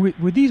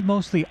 Were these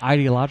mostly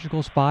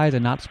ideological spies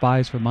and not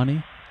spies for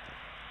money?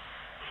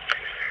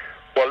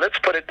 Well, let's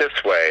put it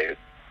this way.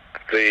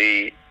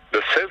 The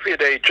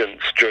Soviet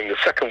agents during the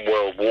Second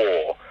World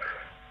War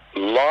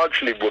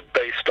largely were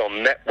based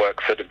on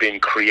networks that had been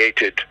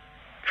created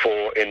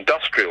for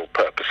industrial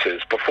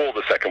purposes before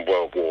the Second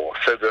World War.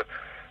 So the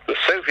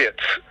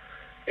Soviets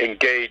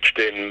engaged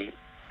in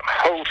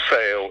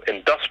wholesale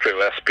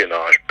industrial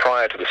espionage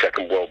prior to the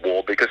Second World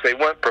War because they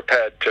weren't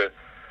prepared to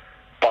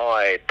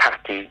buy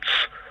patents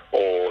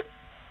or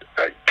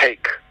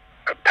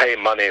pay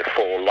money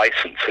for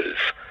licenses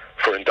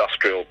for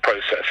industrial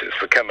processes,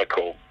 for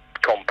chemical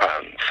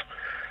compounds.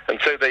 And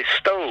so they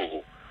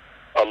stole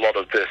a lot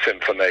of this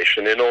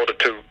information in order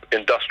to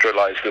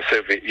industrialize the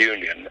Soviet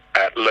Union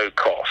at low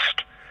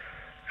cost.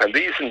 And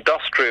these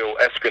industrial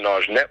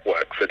espionage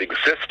networks that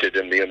existed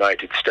in the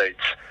United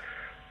States,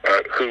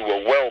 who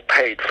were well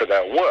paid for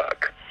their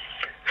work,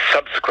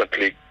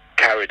 subsequently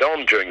carried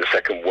on during the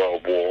Second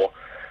World War.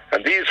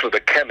 And these were the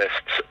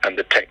chemists and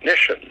the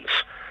technicians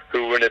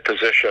who were in a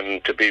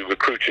position to be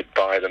recruited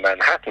by the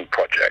Manhattan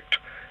Project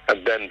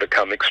and then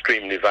become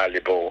extremely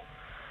valuable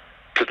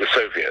to the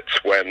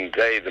Soviets when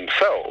they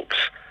themselves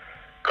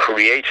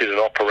created an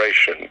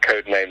operation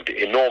codenamed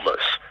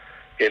Enormous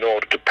in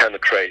order to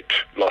penetrate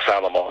Los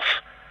Alamos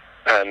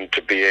and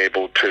to be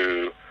able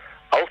to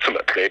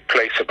ultimately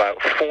place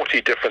about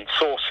 40 different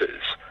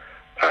sources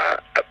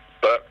at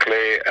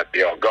Berkeley, at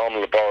the Argonne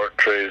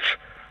laboratories,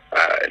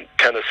 in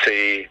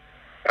Tennessee,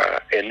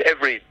 in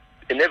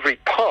every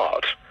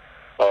part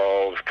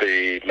of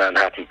the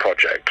Manhattan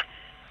Project.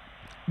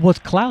 Was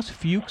Klaus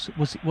Fuchs,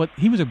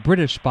 he was a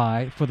British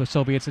spy for the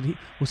Soviets?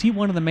 Was he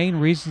one of the main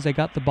reasons they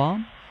got the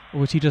bomb?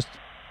 Or was he just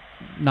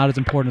not as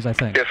important as I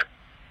think? Yes.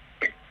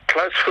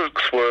 Klaus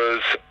Fuchs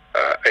was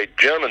a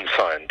German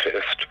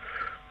scientist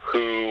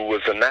who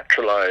was a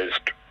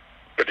naturalized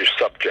British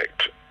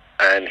subject,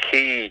 and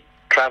he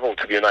traveled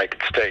to the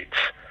United States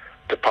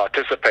to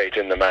participate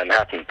in the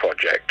Manhattan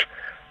Project.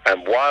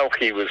 And while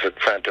he was at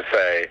Santa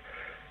Fe,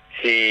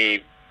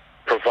 he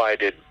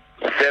provided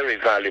very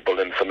valuable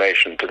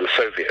information to the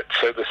Soviets.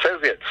 So the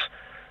Soviets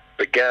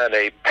began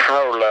a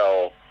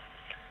parallel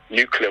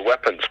nuclear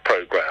weapons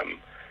program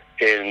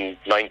in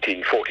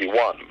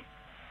 1941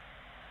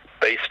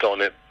 based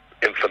on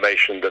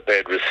information that they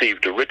had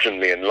received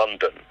originally in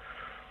London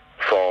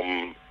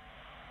from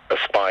a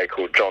spy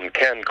called John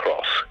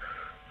Cairncross,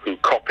 who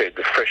copied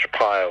the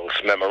Frisch-Piles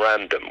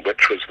memorandum,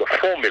 which was the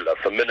formula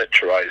for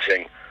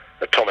miniaturizing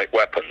atomic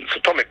weapons.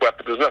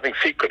 There's nothing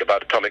secret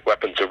about atomic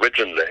weapons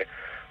originally.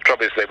 The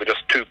trouble is they were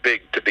just too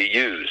big to be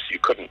used.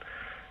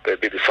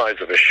 They'd be the size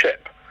of a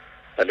ship.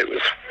 And it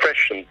was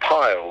Frisch and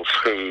Piles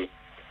who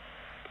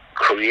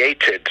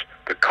created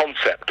the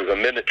concept of a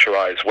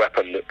miniaturized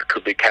weapon that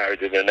could be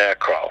carried in an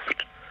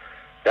aircraft.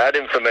 That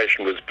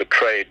information was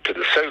betrayed to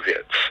the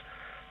Soviets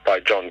by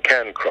John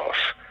Cairncross,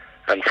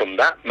 and from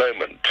that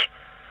moment,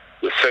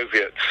 the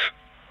Soviets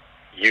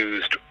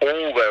used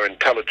all their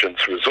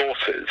intelligence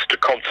resources to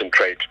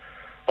concentrate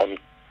on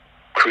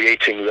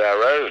creating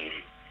their own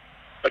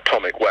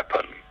atomic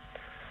weapon.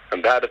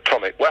 And that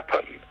atomic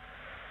weapon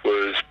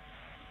was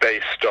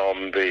based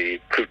on the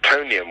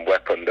plutonium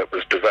weapon that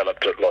was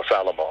developed at Los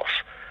Alamos.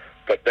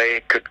 But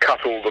they could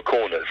cut all the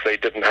corners. They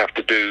didn't have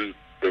to do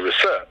the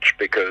research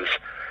because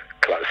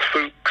Klaus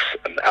Fuchs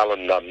and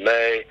Alan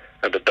Nunn-May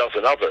and a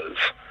dozen others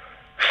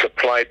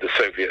supplied the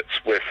Soviets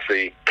with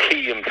the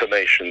key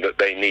information that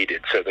they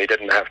needed, so they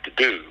didn't have to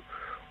do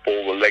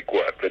all the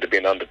legwork that had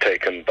been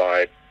undertaken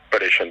by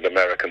British and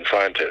American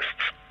scientists.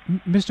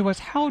 Mr. West,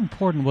 how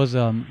important was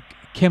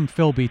Kim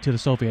Philby to the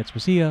Soviets?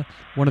 Was he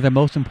one of their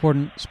most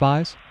important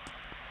spies?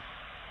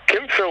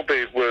 Kim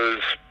Philby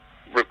was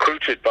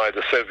recruited by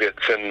the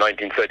Soviets in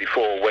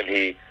 1934 when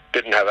he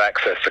didn't have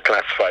access to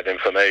classified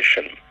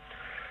information.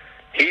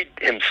 He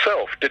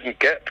himself didn't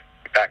get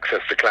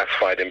access to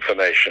classified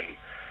information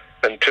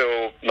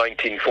until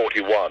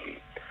 1941.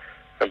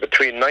 And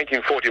between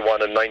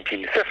 1941 and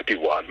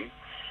 1951,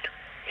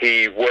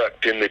 he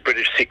worked in the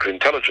British Secret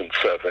Intelligence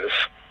Service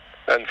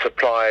and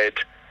supplied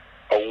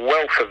a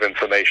wealth of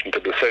information to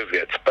the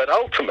Soviets. But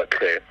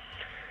ultimately,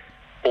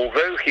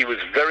 although he was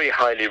very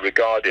highly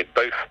regarded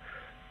both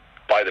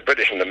by the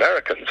British and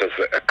Americans as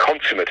a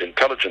consummate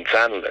intelligence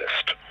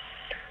analyst,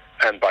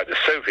 and by the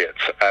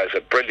Soviets as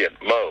a brilliant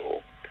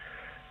mole,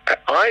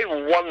 I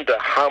wonder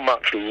how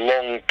much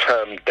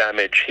long-term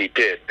damage he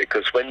did,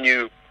 because when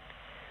you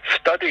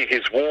study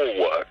his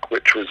war work,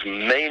 which was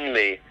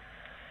mainly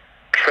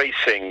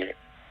tracing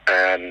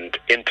and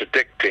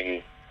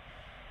interdicting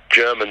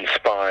German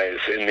spies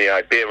in the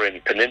Iberian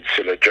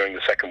Peninsula during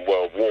the Second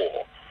World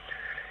War,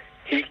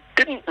 he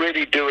didn't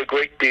really do a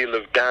great deal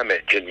of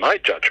damage, in my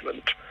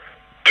judgment,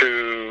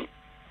 to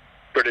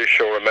British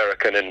or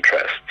American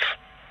interests.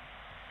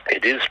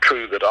 It is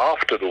true that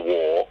after the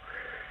war,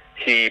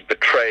 he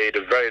betrayed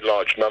a very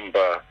large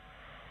number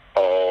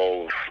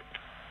of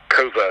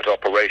covert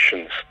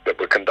operations that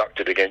were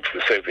conducted against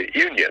the Soviet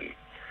Union,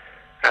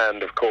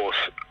 and of course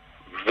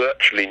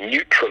virtually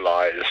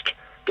neutralized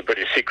the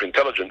British Secret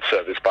Intelligence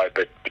Service by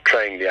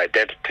betraying the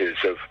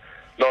identities of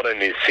not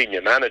only his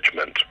senior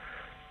management,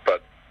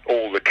 but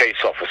all the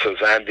case officers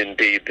and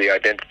indeed the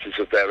identities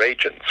of their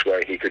agents,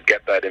 where he could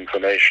get that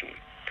information.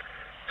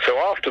 So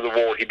after the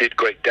war, he did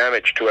great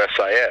damage to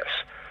SIS,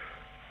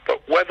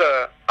 but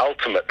whether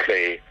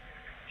ultimately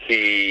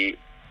he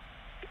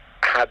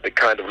had the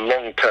kind of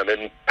long-term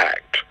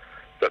impact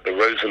that the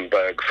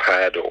Rosenbergs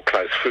had or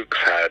Klaus Fuchs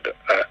had,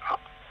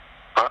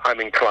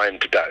 I'm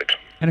inclined to doubt.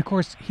 And of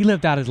course, he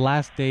lived out his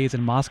last days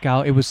in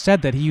Moscow. It was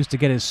said that he used to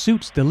get his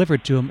suits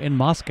delivered to him in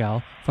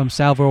Moscow from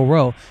Savile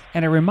Row.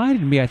 And it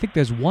reminded me, I think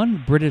there's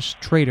one British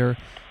traitor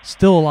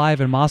still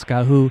alive in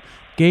Moscow who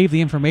gave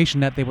the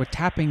information that they were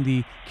tapping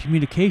the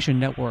communication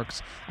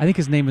networks. I think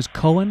his name is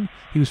Cohen.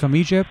 He was from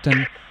Egypt.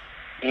 And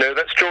no,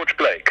 that's George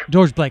Blake.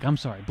 George Blake, I'm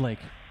sorry, Blake.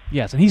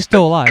 Yes, and he's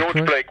still alive. George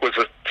correct? Blake was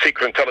a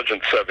Secret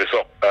Intelligence Service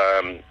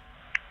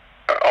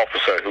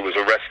officer who was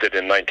arrested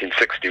in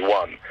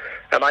 1961,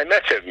 and I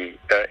met him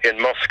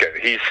in Moscow.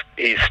 He's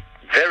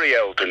very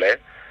elderly.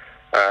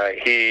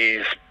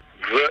 He's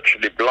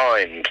virtually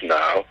blind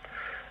now,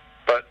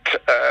 but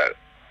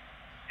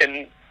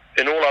in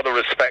all other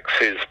respects,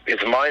 his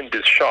mind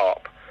is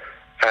sharp,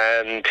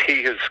 and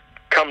he has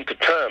come to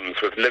terms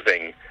with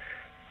living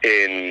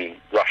in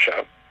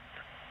Russia,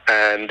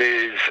 and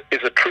is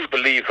a true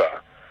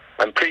believer.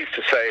 I'm pleased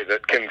to say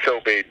that Kim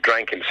Philby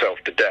drank himself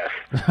to death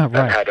Right.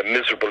 and had a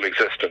miserable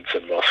existence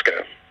in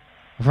Moscow.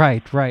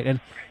 Right. And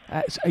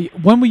so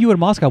when were you in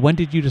Moscow? When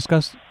did you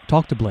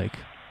talk to Blake?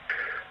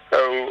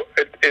 Oh,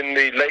 in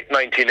the late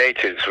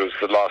 1980s was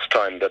the last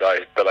time that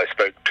I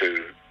spoke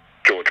to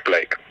George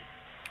Blake.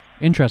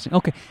 Interesting.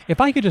 Okay, if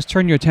I could just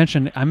turn your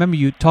attention, I remember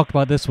you talked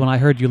about this when I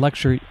heard you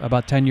lecture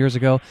about 10 years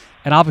ago,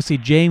 and obviously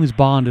James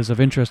Bond is of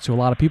interest to a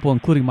lot of people,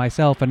 including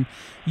myself, and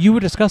you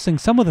were discussing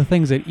some of the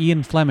things that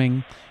Ian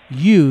Fleming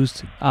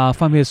used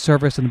from his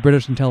service in the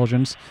British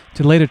intelligence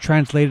to later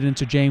translate it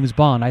into James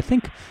Bond. I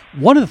think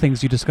one of the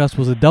things you discussed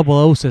was the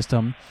 00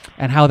 system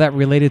and how that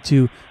related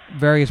to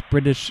various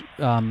British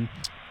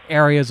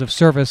areas of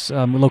service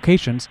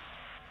locations.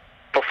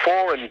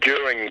 Before and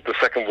during the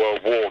Second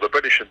World War, the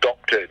British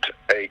adopted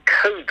a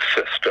code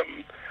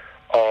system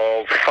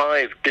of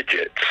 5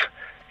 digits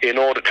in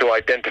order to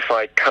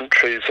identify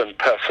countries and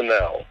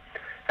personnel.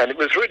 And it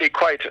was really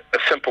quite a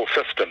simple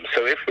system.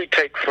 So if we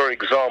take, for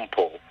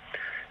example,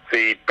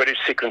 the British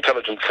Secret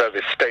Intelligence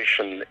Service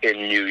station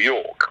in New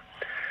York,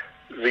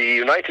 the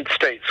United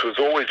States was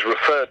always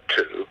referred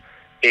to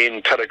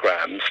in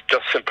telegrams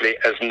just simply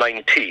as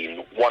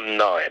 19.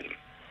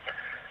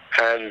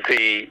 And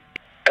the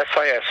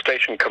SIS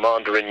station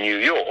commander in New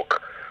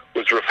York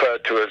was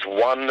referred to as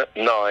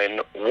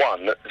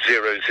 19100.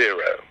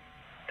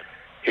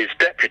 His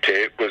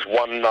deputy was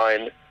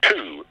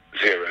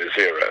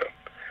 19200.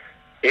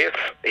 If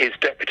his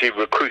deputy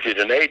recruited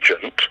an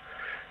agent,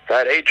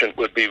 that agent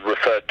would be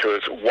referred to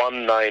as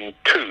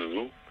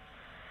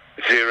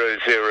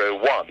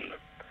 192001.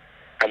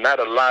 And that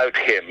allowed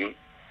him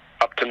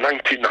up to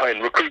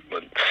 99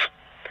 recruitments.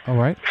 All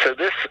right. So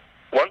this,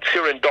 once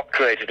you're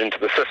indoctrinated into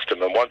the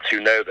system, and once you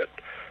know that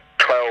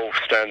 12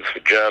 stands for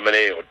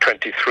Germany or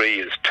 23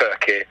 is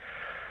Turkey,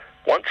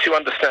 once you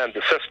understand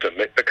the system,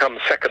 it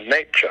becomes second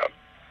nature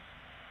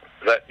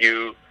that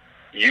you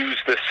use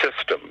this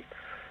system.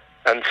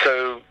 And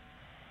so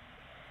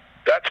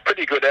that's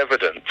pretty good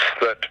evidence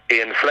that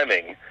Ian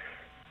Fleming,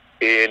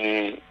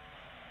 in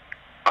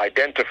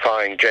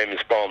identifying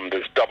James Bond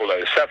as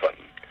 007,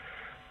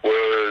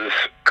 was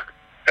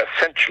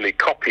essentially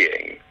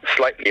copying,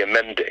 slightly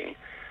amending,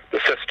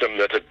 the system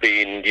that had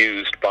been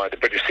used by the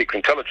British Secret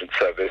Intelligence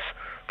Service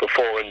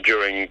before and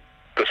during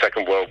the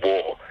Second World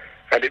War.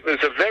 And it was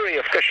a very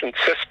efficient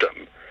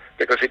system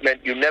because it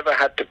meant you never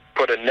had to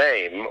put a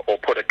name or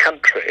put a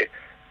country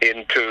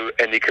into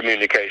any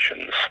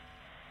communications.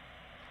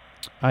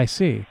 I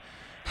see.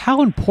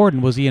 How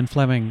important was Ian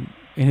Fleming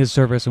in his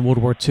service in World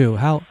War II?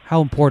 How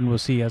important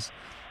was he as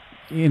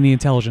in the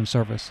intelligence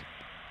service?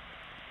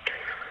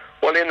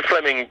 Well, Ian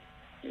Fleming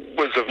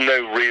was of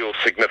no real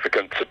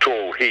significance at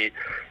all. He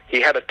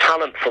had a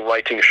talent for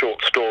writing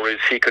short stories.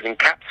 He could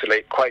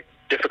encapsulate quite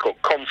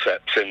difficult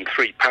concepts in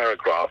 3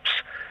 paragraphs,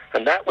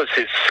 and that was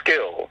his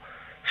skill.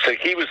 So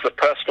he was the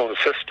personal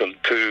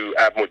assistant to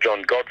Admiral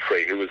John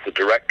Godfrey, who was the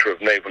director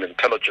of naval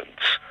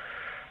intelligence.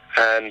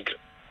 And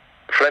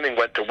Fleming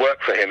went to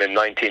work for him in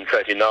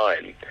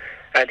 1939.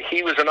 And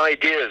he was an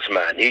ideas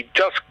man. He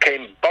just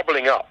came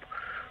bubbling up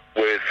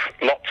with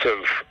lots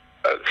of,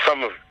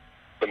 some of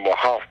them were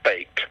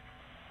half-baked,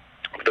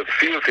 but a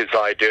few of his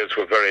ideas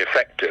were very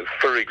effective.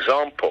 For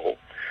example,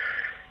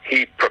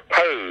 he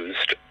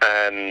proposed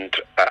and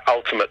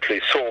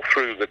ultimately saw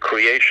through the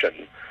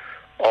creation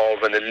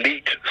of an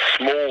elite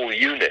small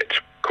unit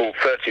called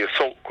 30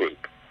 Assault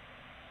Group,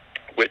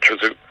 which was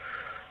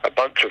a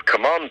bunch of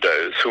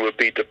commandos who would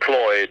be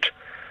deployed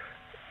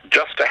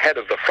just ahead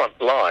of the front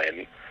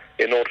line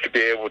in order to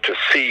be able to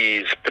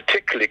seize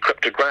particularly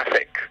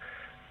cryptographic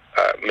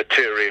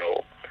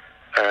material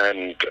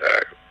and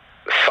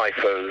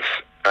ciphers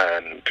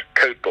and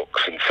code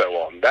books and so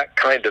on, that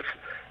kind of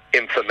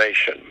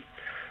information,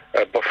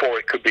 before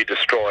it could be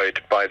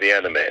destroyed by the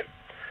enemy.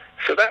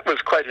 So that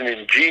was quite an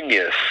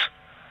ingenious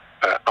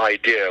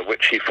idea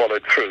which he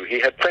followed through. He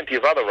had plenty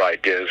of other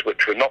ideas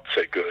which were not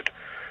so good,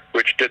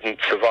 which didn't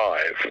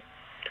survive.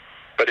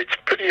 But it's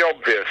pretty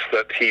obvious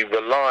that he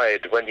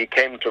relied, when he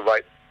came to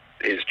write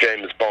his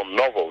James Bond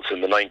novels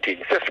in the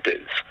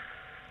 1950s,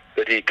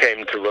 that he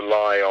came to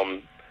rely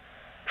on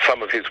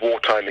some of his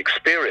wartime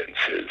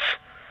experiences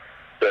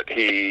that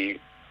he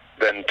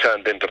then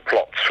turned into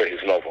plots for his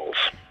novels.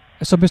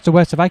 So, Mr.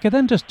 West, if I could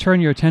then just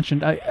turn your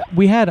attention,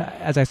 we had,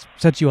 as I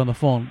said to you on the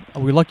phone,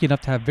 we were lucky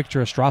enough to have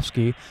Victor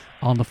Ostrovsky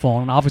on the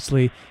phone, and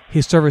obviously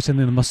his service in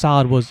the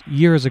Mossad was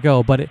years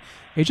ago, but it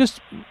just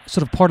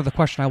sort of part of the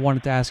question I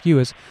wanted to ask you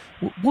is,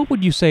 what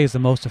would you say is the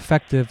most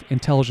effective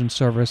intelligence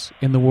service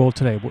in the world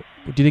today? Do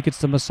you think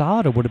it's the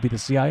Mossad, or would it be the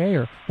CIA,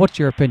 or what's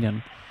your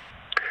opinion?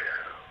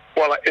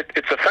 Well,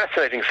 it's a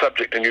fascinating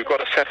subject, and you've got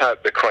to set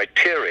out the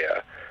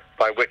criteria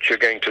by which you're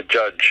going to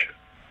judge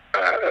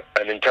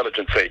an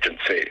intelligence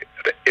agency.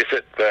 Is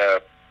it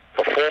their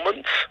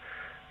performance?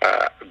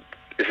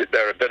 Is it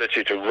their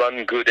ability to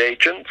run good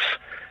agents?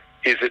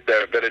 Is it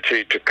their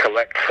ability to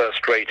collect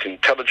first-rate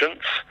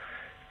intelligence?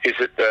 Is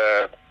it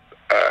their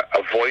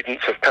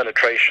avoidance of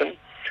penetration?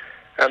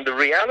 And the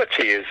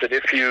reality is that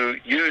if you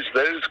use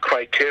those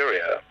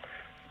criteria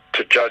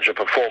to judge a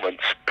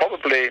performance,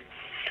 probably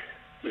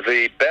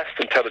the best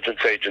intelligence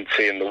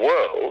agency in the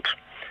world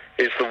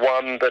is the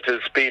one that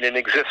has been in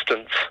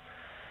existence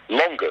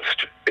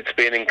longest. It's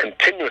been in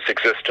continuous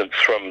existence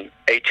from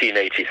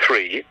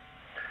 1883.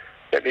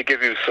 Let me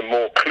give you some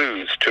more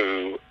clues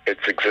to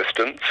its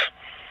existence.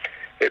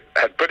 It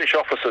had British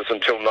officers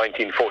until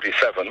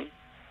 1947.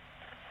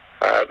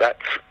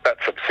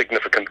 That's a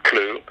significant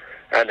clue,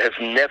 and has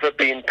never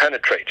been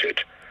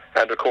penetrated.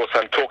 And of course,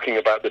 I'm talking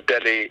about the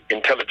Delhi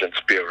Intelligence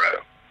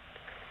Bureau.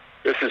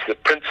 This is the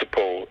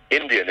principal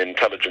Indian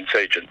intelligence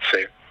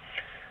agency,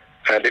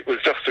 and it was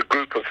just a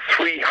group of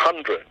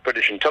 300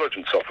 British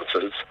intelligence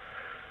officers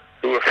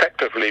who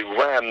effectively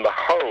ran the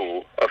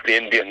whole of the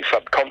Indian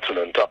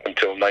subcontinent up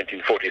until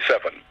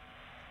 1947.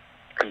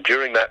 And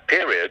during that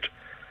period,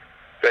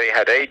 they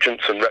had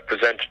agents and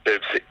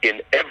representatives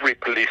in every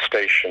police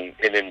station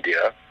in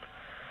India,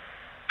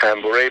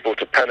 and were able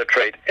to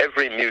penetrate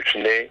every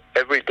mutiny,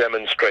 every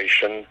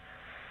demonstration,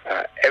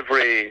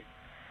 every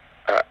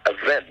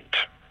event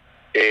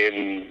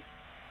in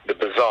the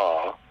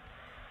bazaar.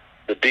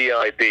 The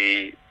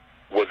DIB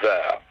were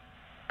there.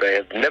 They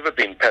had never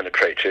been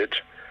penetrated,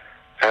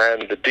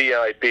 and the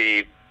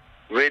DIB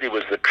really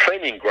was the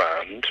training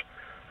ground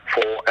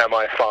for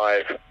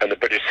MI5 and the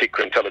British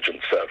Secret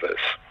Intelligence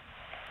Service.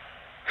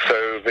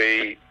 So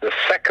the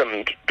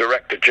second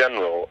Director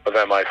General of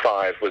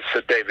MI5 was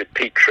Sir David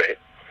Petrie.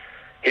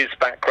 His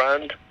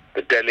background,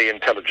 the Delhi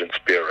Intelligence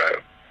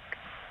Bureau.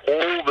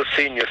 All the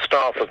senior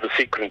staff of the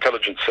Secret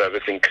Intelligence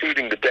Service,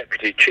 including the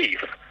Deputy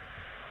Chief,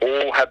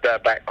 all had their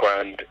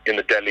background in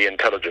the Delhi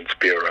Intelligence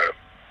Bureau.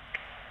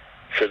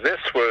 So this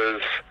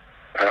was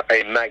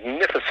a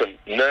magnificent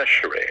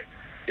nursery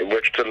in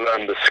which to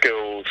learn the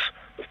skills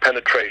of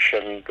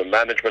penetration, the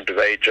management of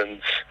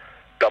agents,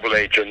 double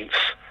agents,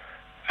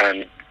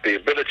 and the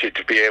ability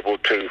to be able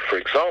to, for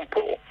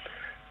example,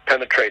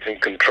 penetrate and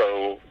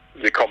control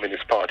the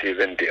Communist Party of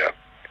India.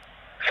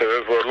 So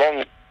over a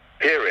long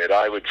period,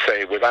 I would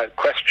say, without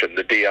question,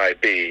 the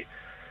DIB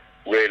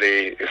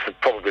really is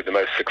probably the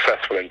most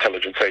successful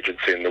intelligence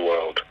agency in the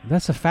world.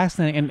 That's a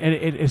fascinating, and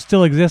it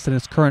still exists in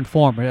its current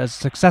form as a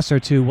successor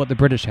to what the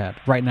British had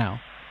right now.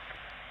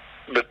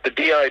 But the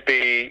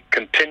DIB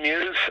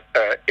continues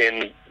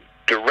in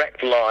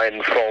direct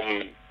line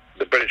from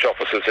the British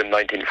officers in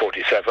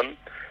 1947.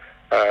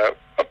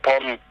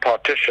 Upon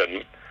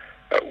partition,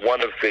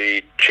 one of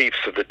the chiefs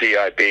of the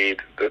DIB,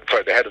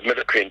 the head of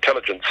military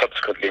intelligence,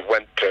 subsequently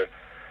went to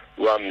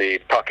run the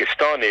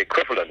Pakistani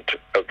equivalent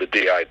of the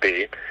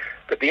DIB.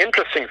 But the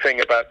interesting thing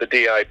about the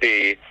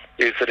DIB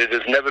is that it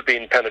has never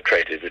been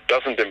penetrated. It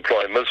doesn't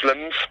employ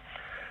Muslims,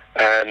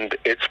 and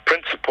its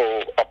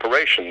principal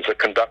operations are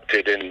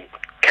conducted in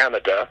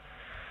Canada,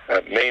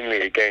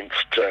 mainly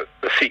against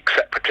the Sikh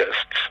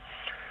separatists,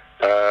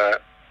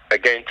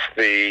 against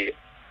the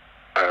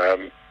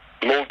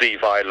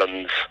Maldive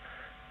Islands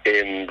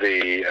in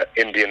the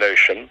Indian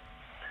Ocean,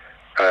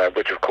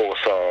 which of course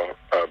are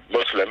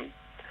Muslim,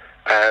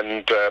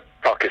 and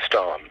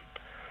Pakistan.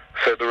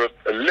 So there are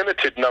a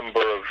limited number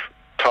of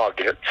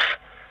targets,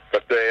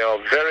 but they are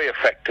very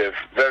effective,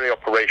 very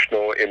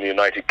operational in the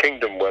United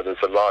Kingdom, where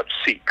there's a large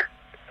Sikh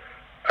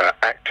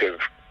active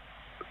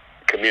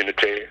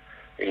community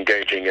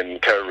engaging in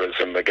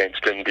terrorism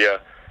against India,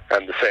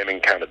 and the same in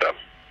Canada.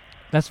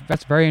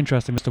 That's very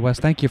interesting, Mr.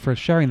 West. Thank you for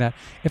sharing that.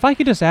 If I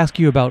could just ask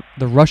you about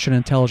the Russian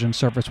intelligence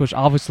service, which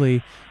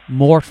obviously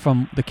morphed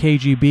from the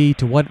KGB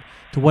to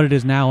what it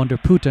is now under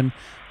Putin,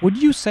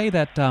 would you say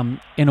that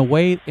in a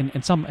way,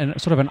 in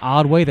sort of an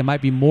odd way, they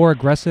might be more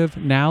aggressive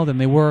now than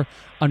they were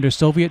under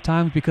Soviet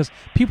times? Because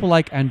people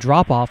like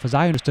Andropov, as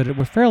I understood it,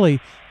 were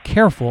fairly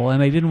careful,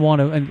 and they didn't want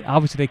to. And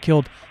obviously, they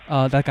killed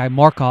that guy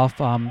Markov,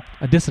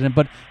 a dissident.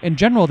 But in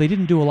general, they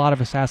didn't do a lot of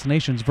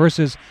assassinations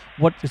versus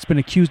what it's been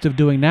accused of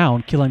doing now,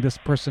 and killing this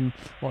person,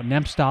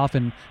 Nemtsov,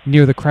 and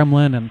near the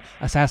Kremlin, and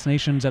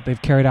assassinations that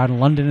they've carried out in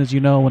London, as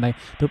you know, when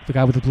the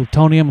guy with the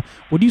plutonium.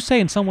 Would you say,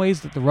 in some ways,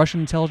 that the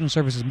Russian intelligence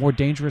service is more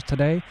dangerous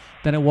today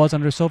than it was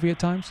under Soviet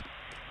times?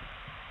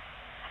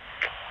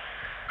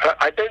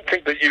 I don't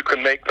think that you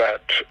can make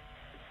that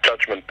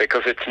judgment,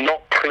 because it's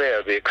not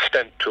clear the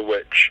extent to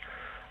which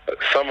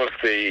some of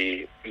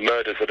the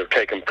murders that have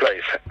taken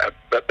place,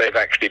 that they've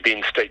actually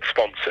been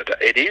state-sponsored.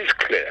 It is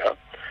clear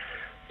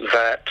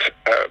that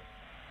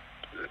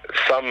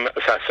some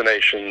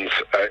assassinations,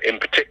 in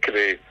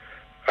particular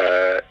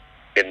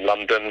in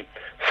London,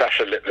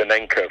 Sasha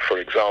Litvinenko, for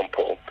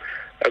example,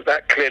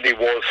 that clearly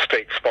was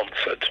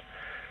state-sponsored.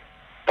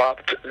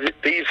 But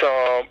these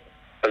are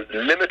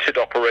limited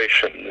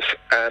operations,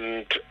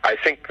 and I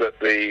think that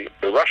the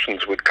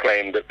Russians would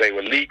claim that they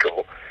were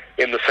legal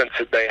in the sense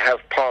that they have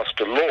passed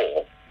a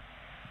law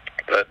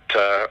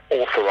that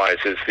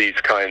authorizes these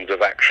kinds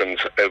of actions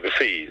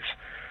overseas.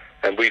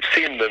 And we've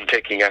seen them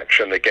taking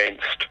action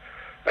against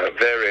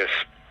various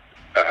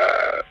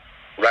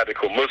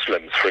radical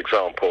Muslims, for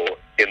example,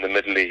 in the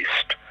Middle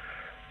East,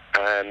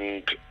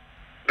 and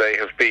they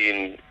have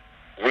been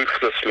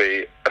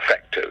ruthlessly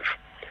effective.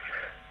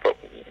 But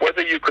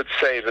whether you could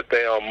say that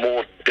they are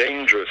more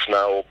dangerous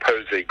now or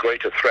pose a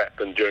greater threat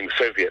than during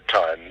Soviet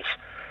times,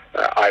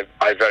 I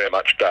very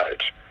much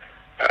doubt.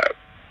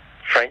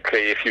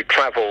 Frankly, if you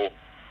travel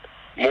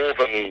more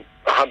than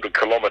 100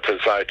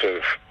 kilometers out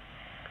of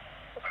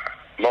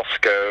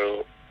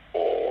Moscow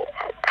or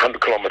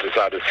 100 kilometers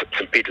out of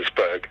St.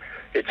 Petersburg,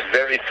 it's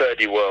very third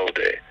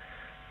worldy.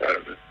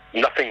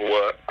 Nothing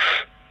works.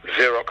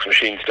 Xerox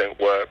machines don't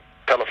work.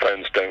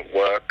 Telephones don't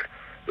work.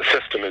 The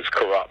system is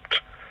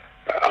corrupt.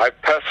 I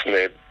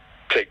personally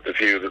take the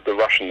view that the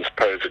Russians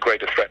pose a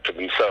greater threat to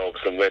themselves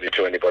than really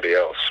to anybody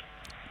else.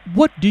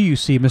 What do you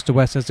see, Mr.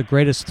 West, as the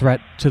greatest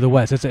threat to the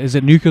West? Is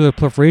it nuclear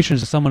proliferation?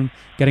 Is it someone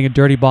getting a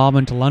dirty bomb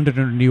into London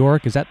or New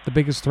York? Is that the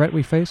biggest threat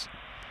we face?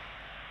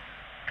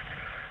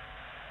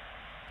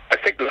 I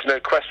think there's no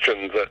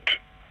question that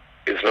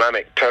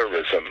Islamic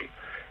terrorism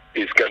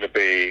is going to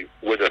be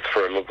with us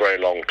for a very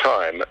long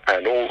time,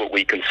 and all that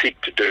we can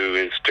seek to do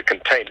is to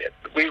contain it.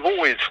 We've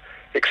always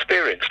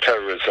experienced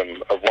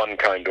terrorism of one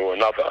kind or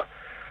another,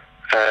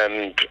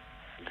 and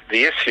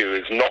the issue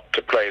is not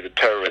to play the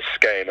terrorist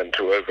game and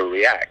to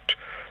overreact,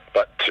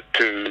 but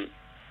to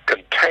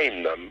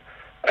contain them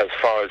as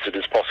far as it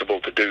is possible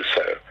to do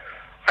so.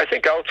 I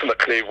think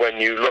ultimately when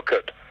you look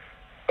at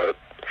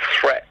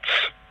threats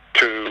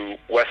to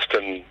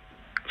Western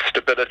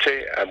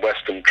stability and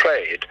Western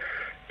trade,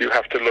 you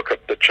have to look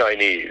at the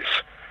Chinese.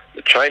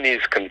 The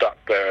Chinese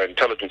conduct their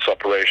intelligence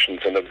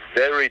operations in a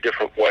very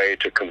different way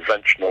to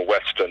conventional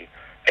Western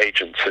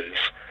agencies,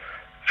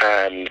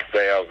 and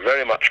they are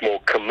very much more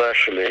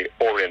commercially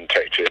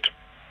orientated,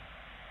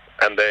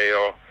 and they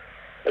are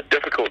a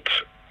difficult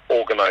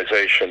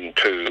organization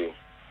to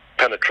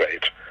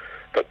penetrate.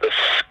 But the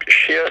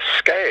sheer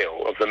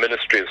scale of the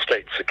Ministry of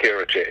State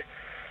Security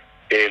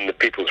in the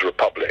People's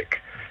Republic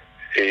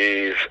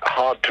is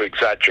hard to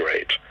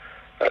exaggerate,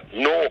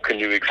 nor can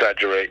you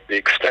exaggerate the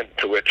extent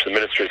to which the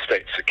Ministry of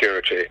State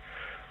Security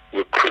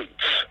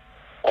recruits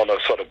on a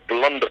sort of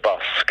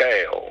blunderbuss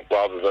scale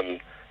rather than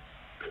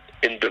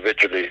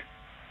individually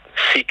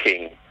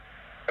seeking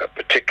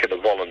particular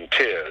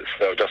volunteers.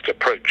 They'll just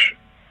approach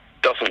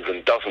dozens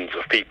and dozens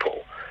of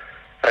people.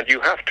 And you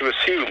have to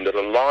assume that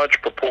a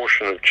large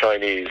proportion of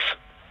Chinese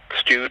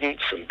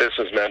students and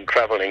businessmen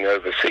traveling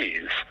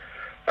overseas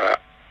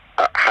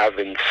have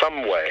in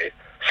some way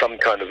some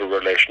kind of a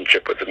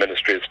relationship with the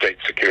Ministry of State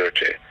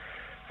Security.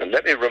 And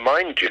let me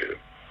remind you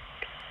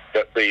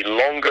that the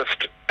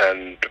longest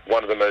and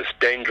one of the most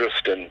dangerous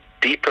and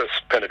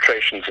deepest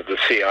penetrations of the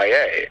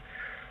CIA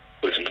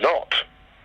was not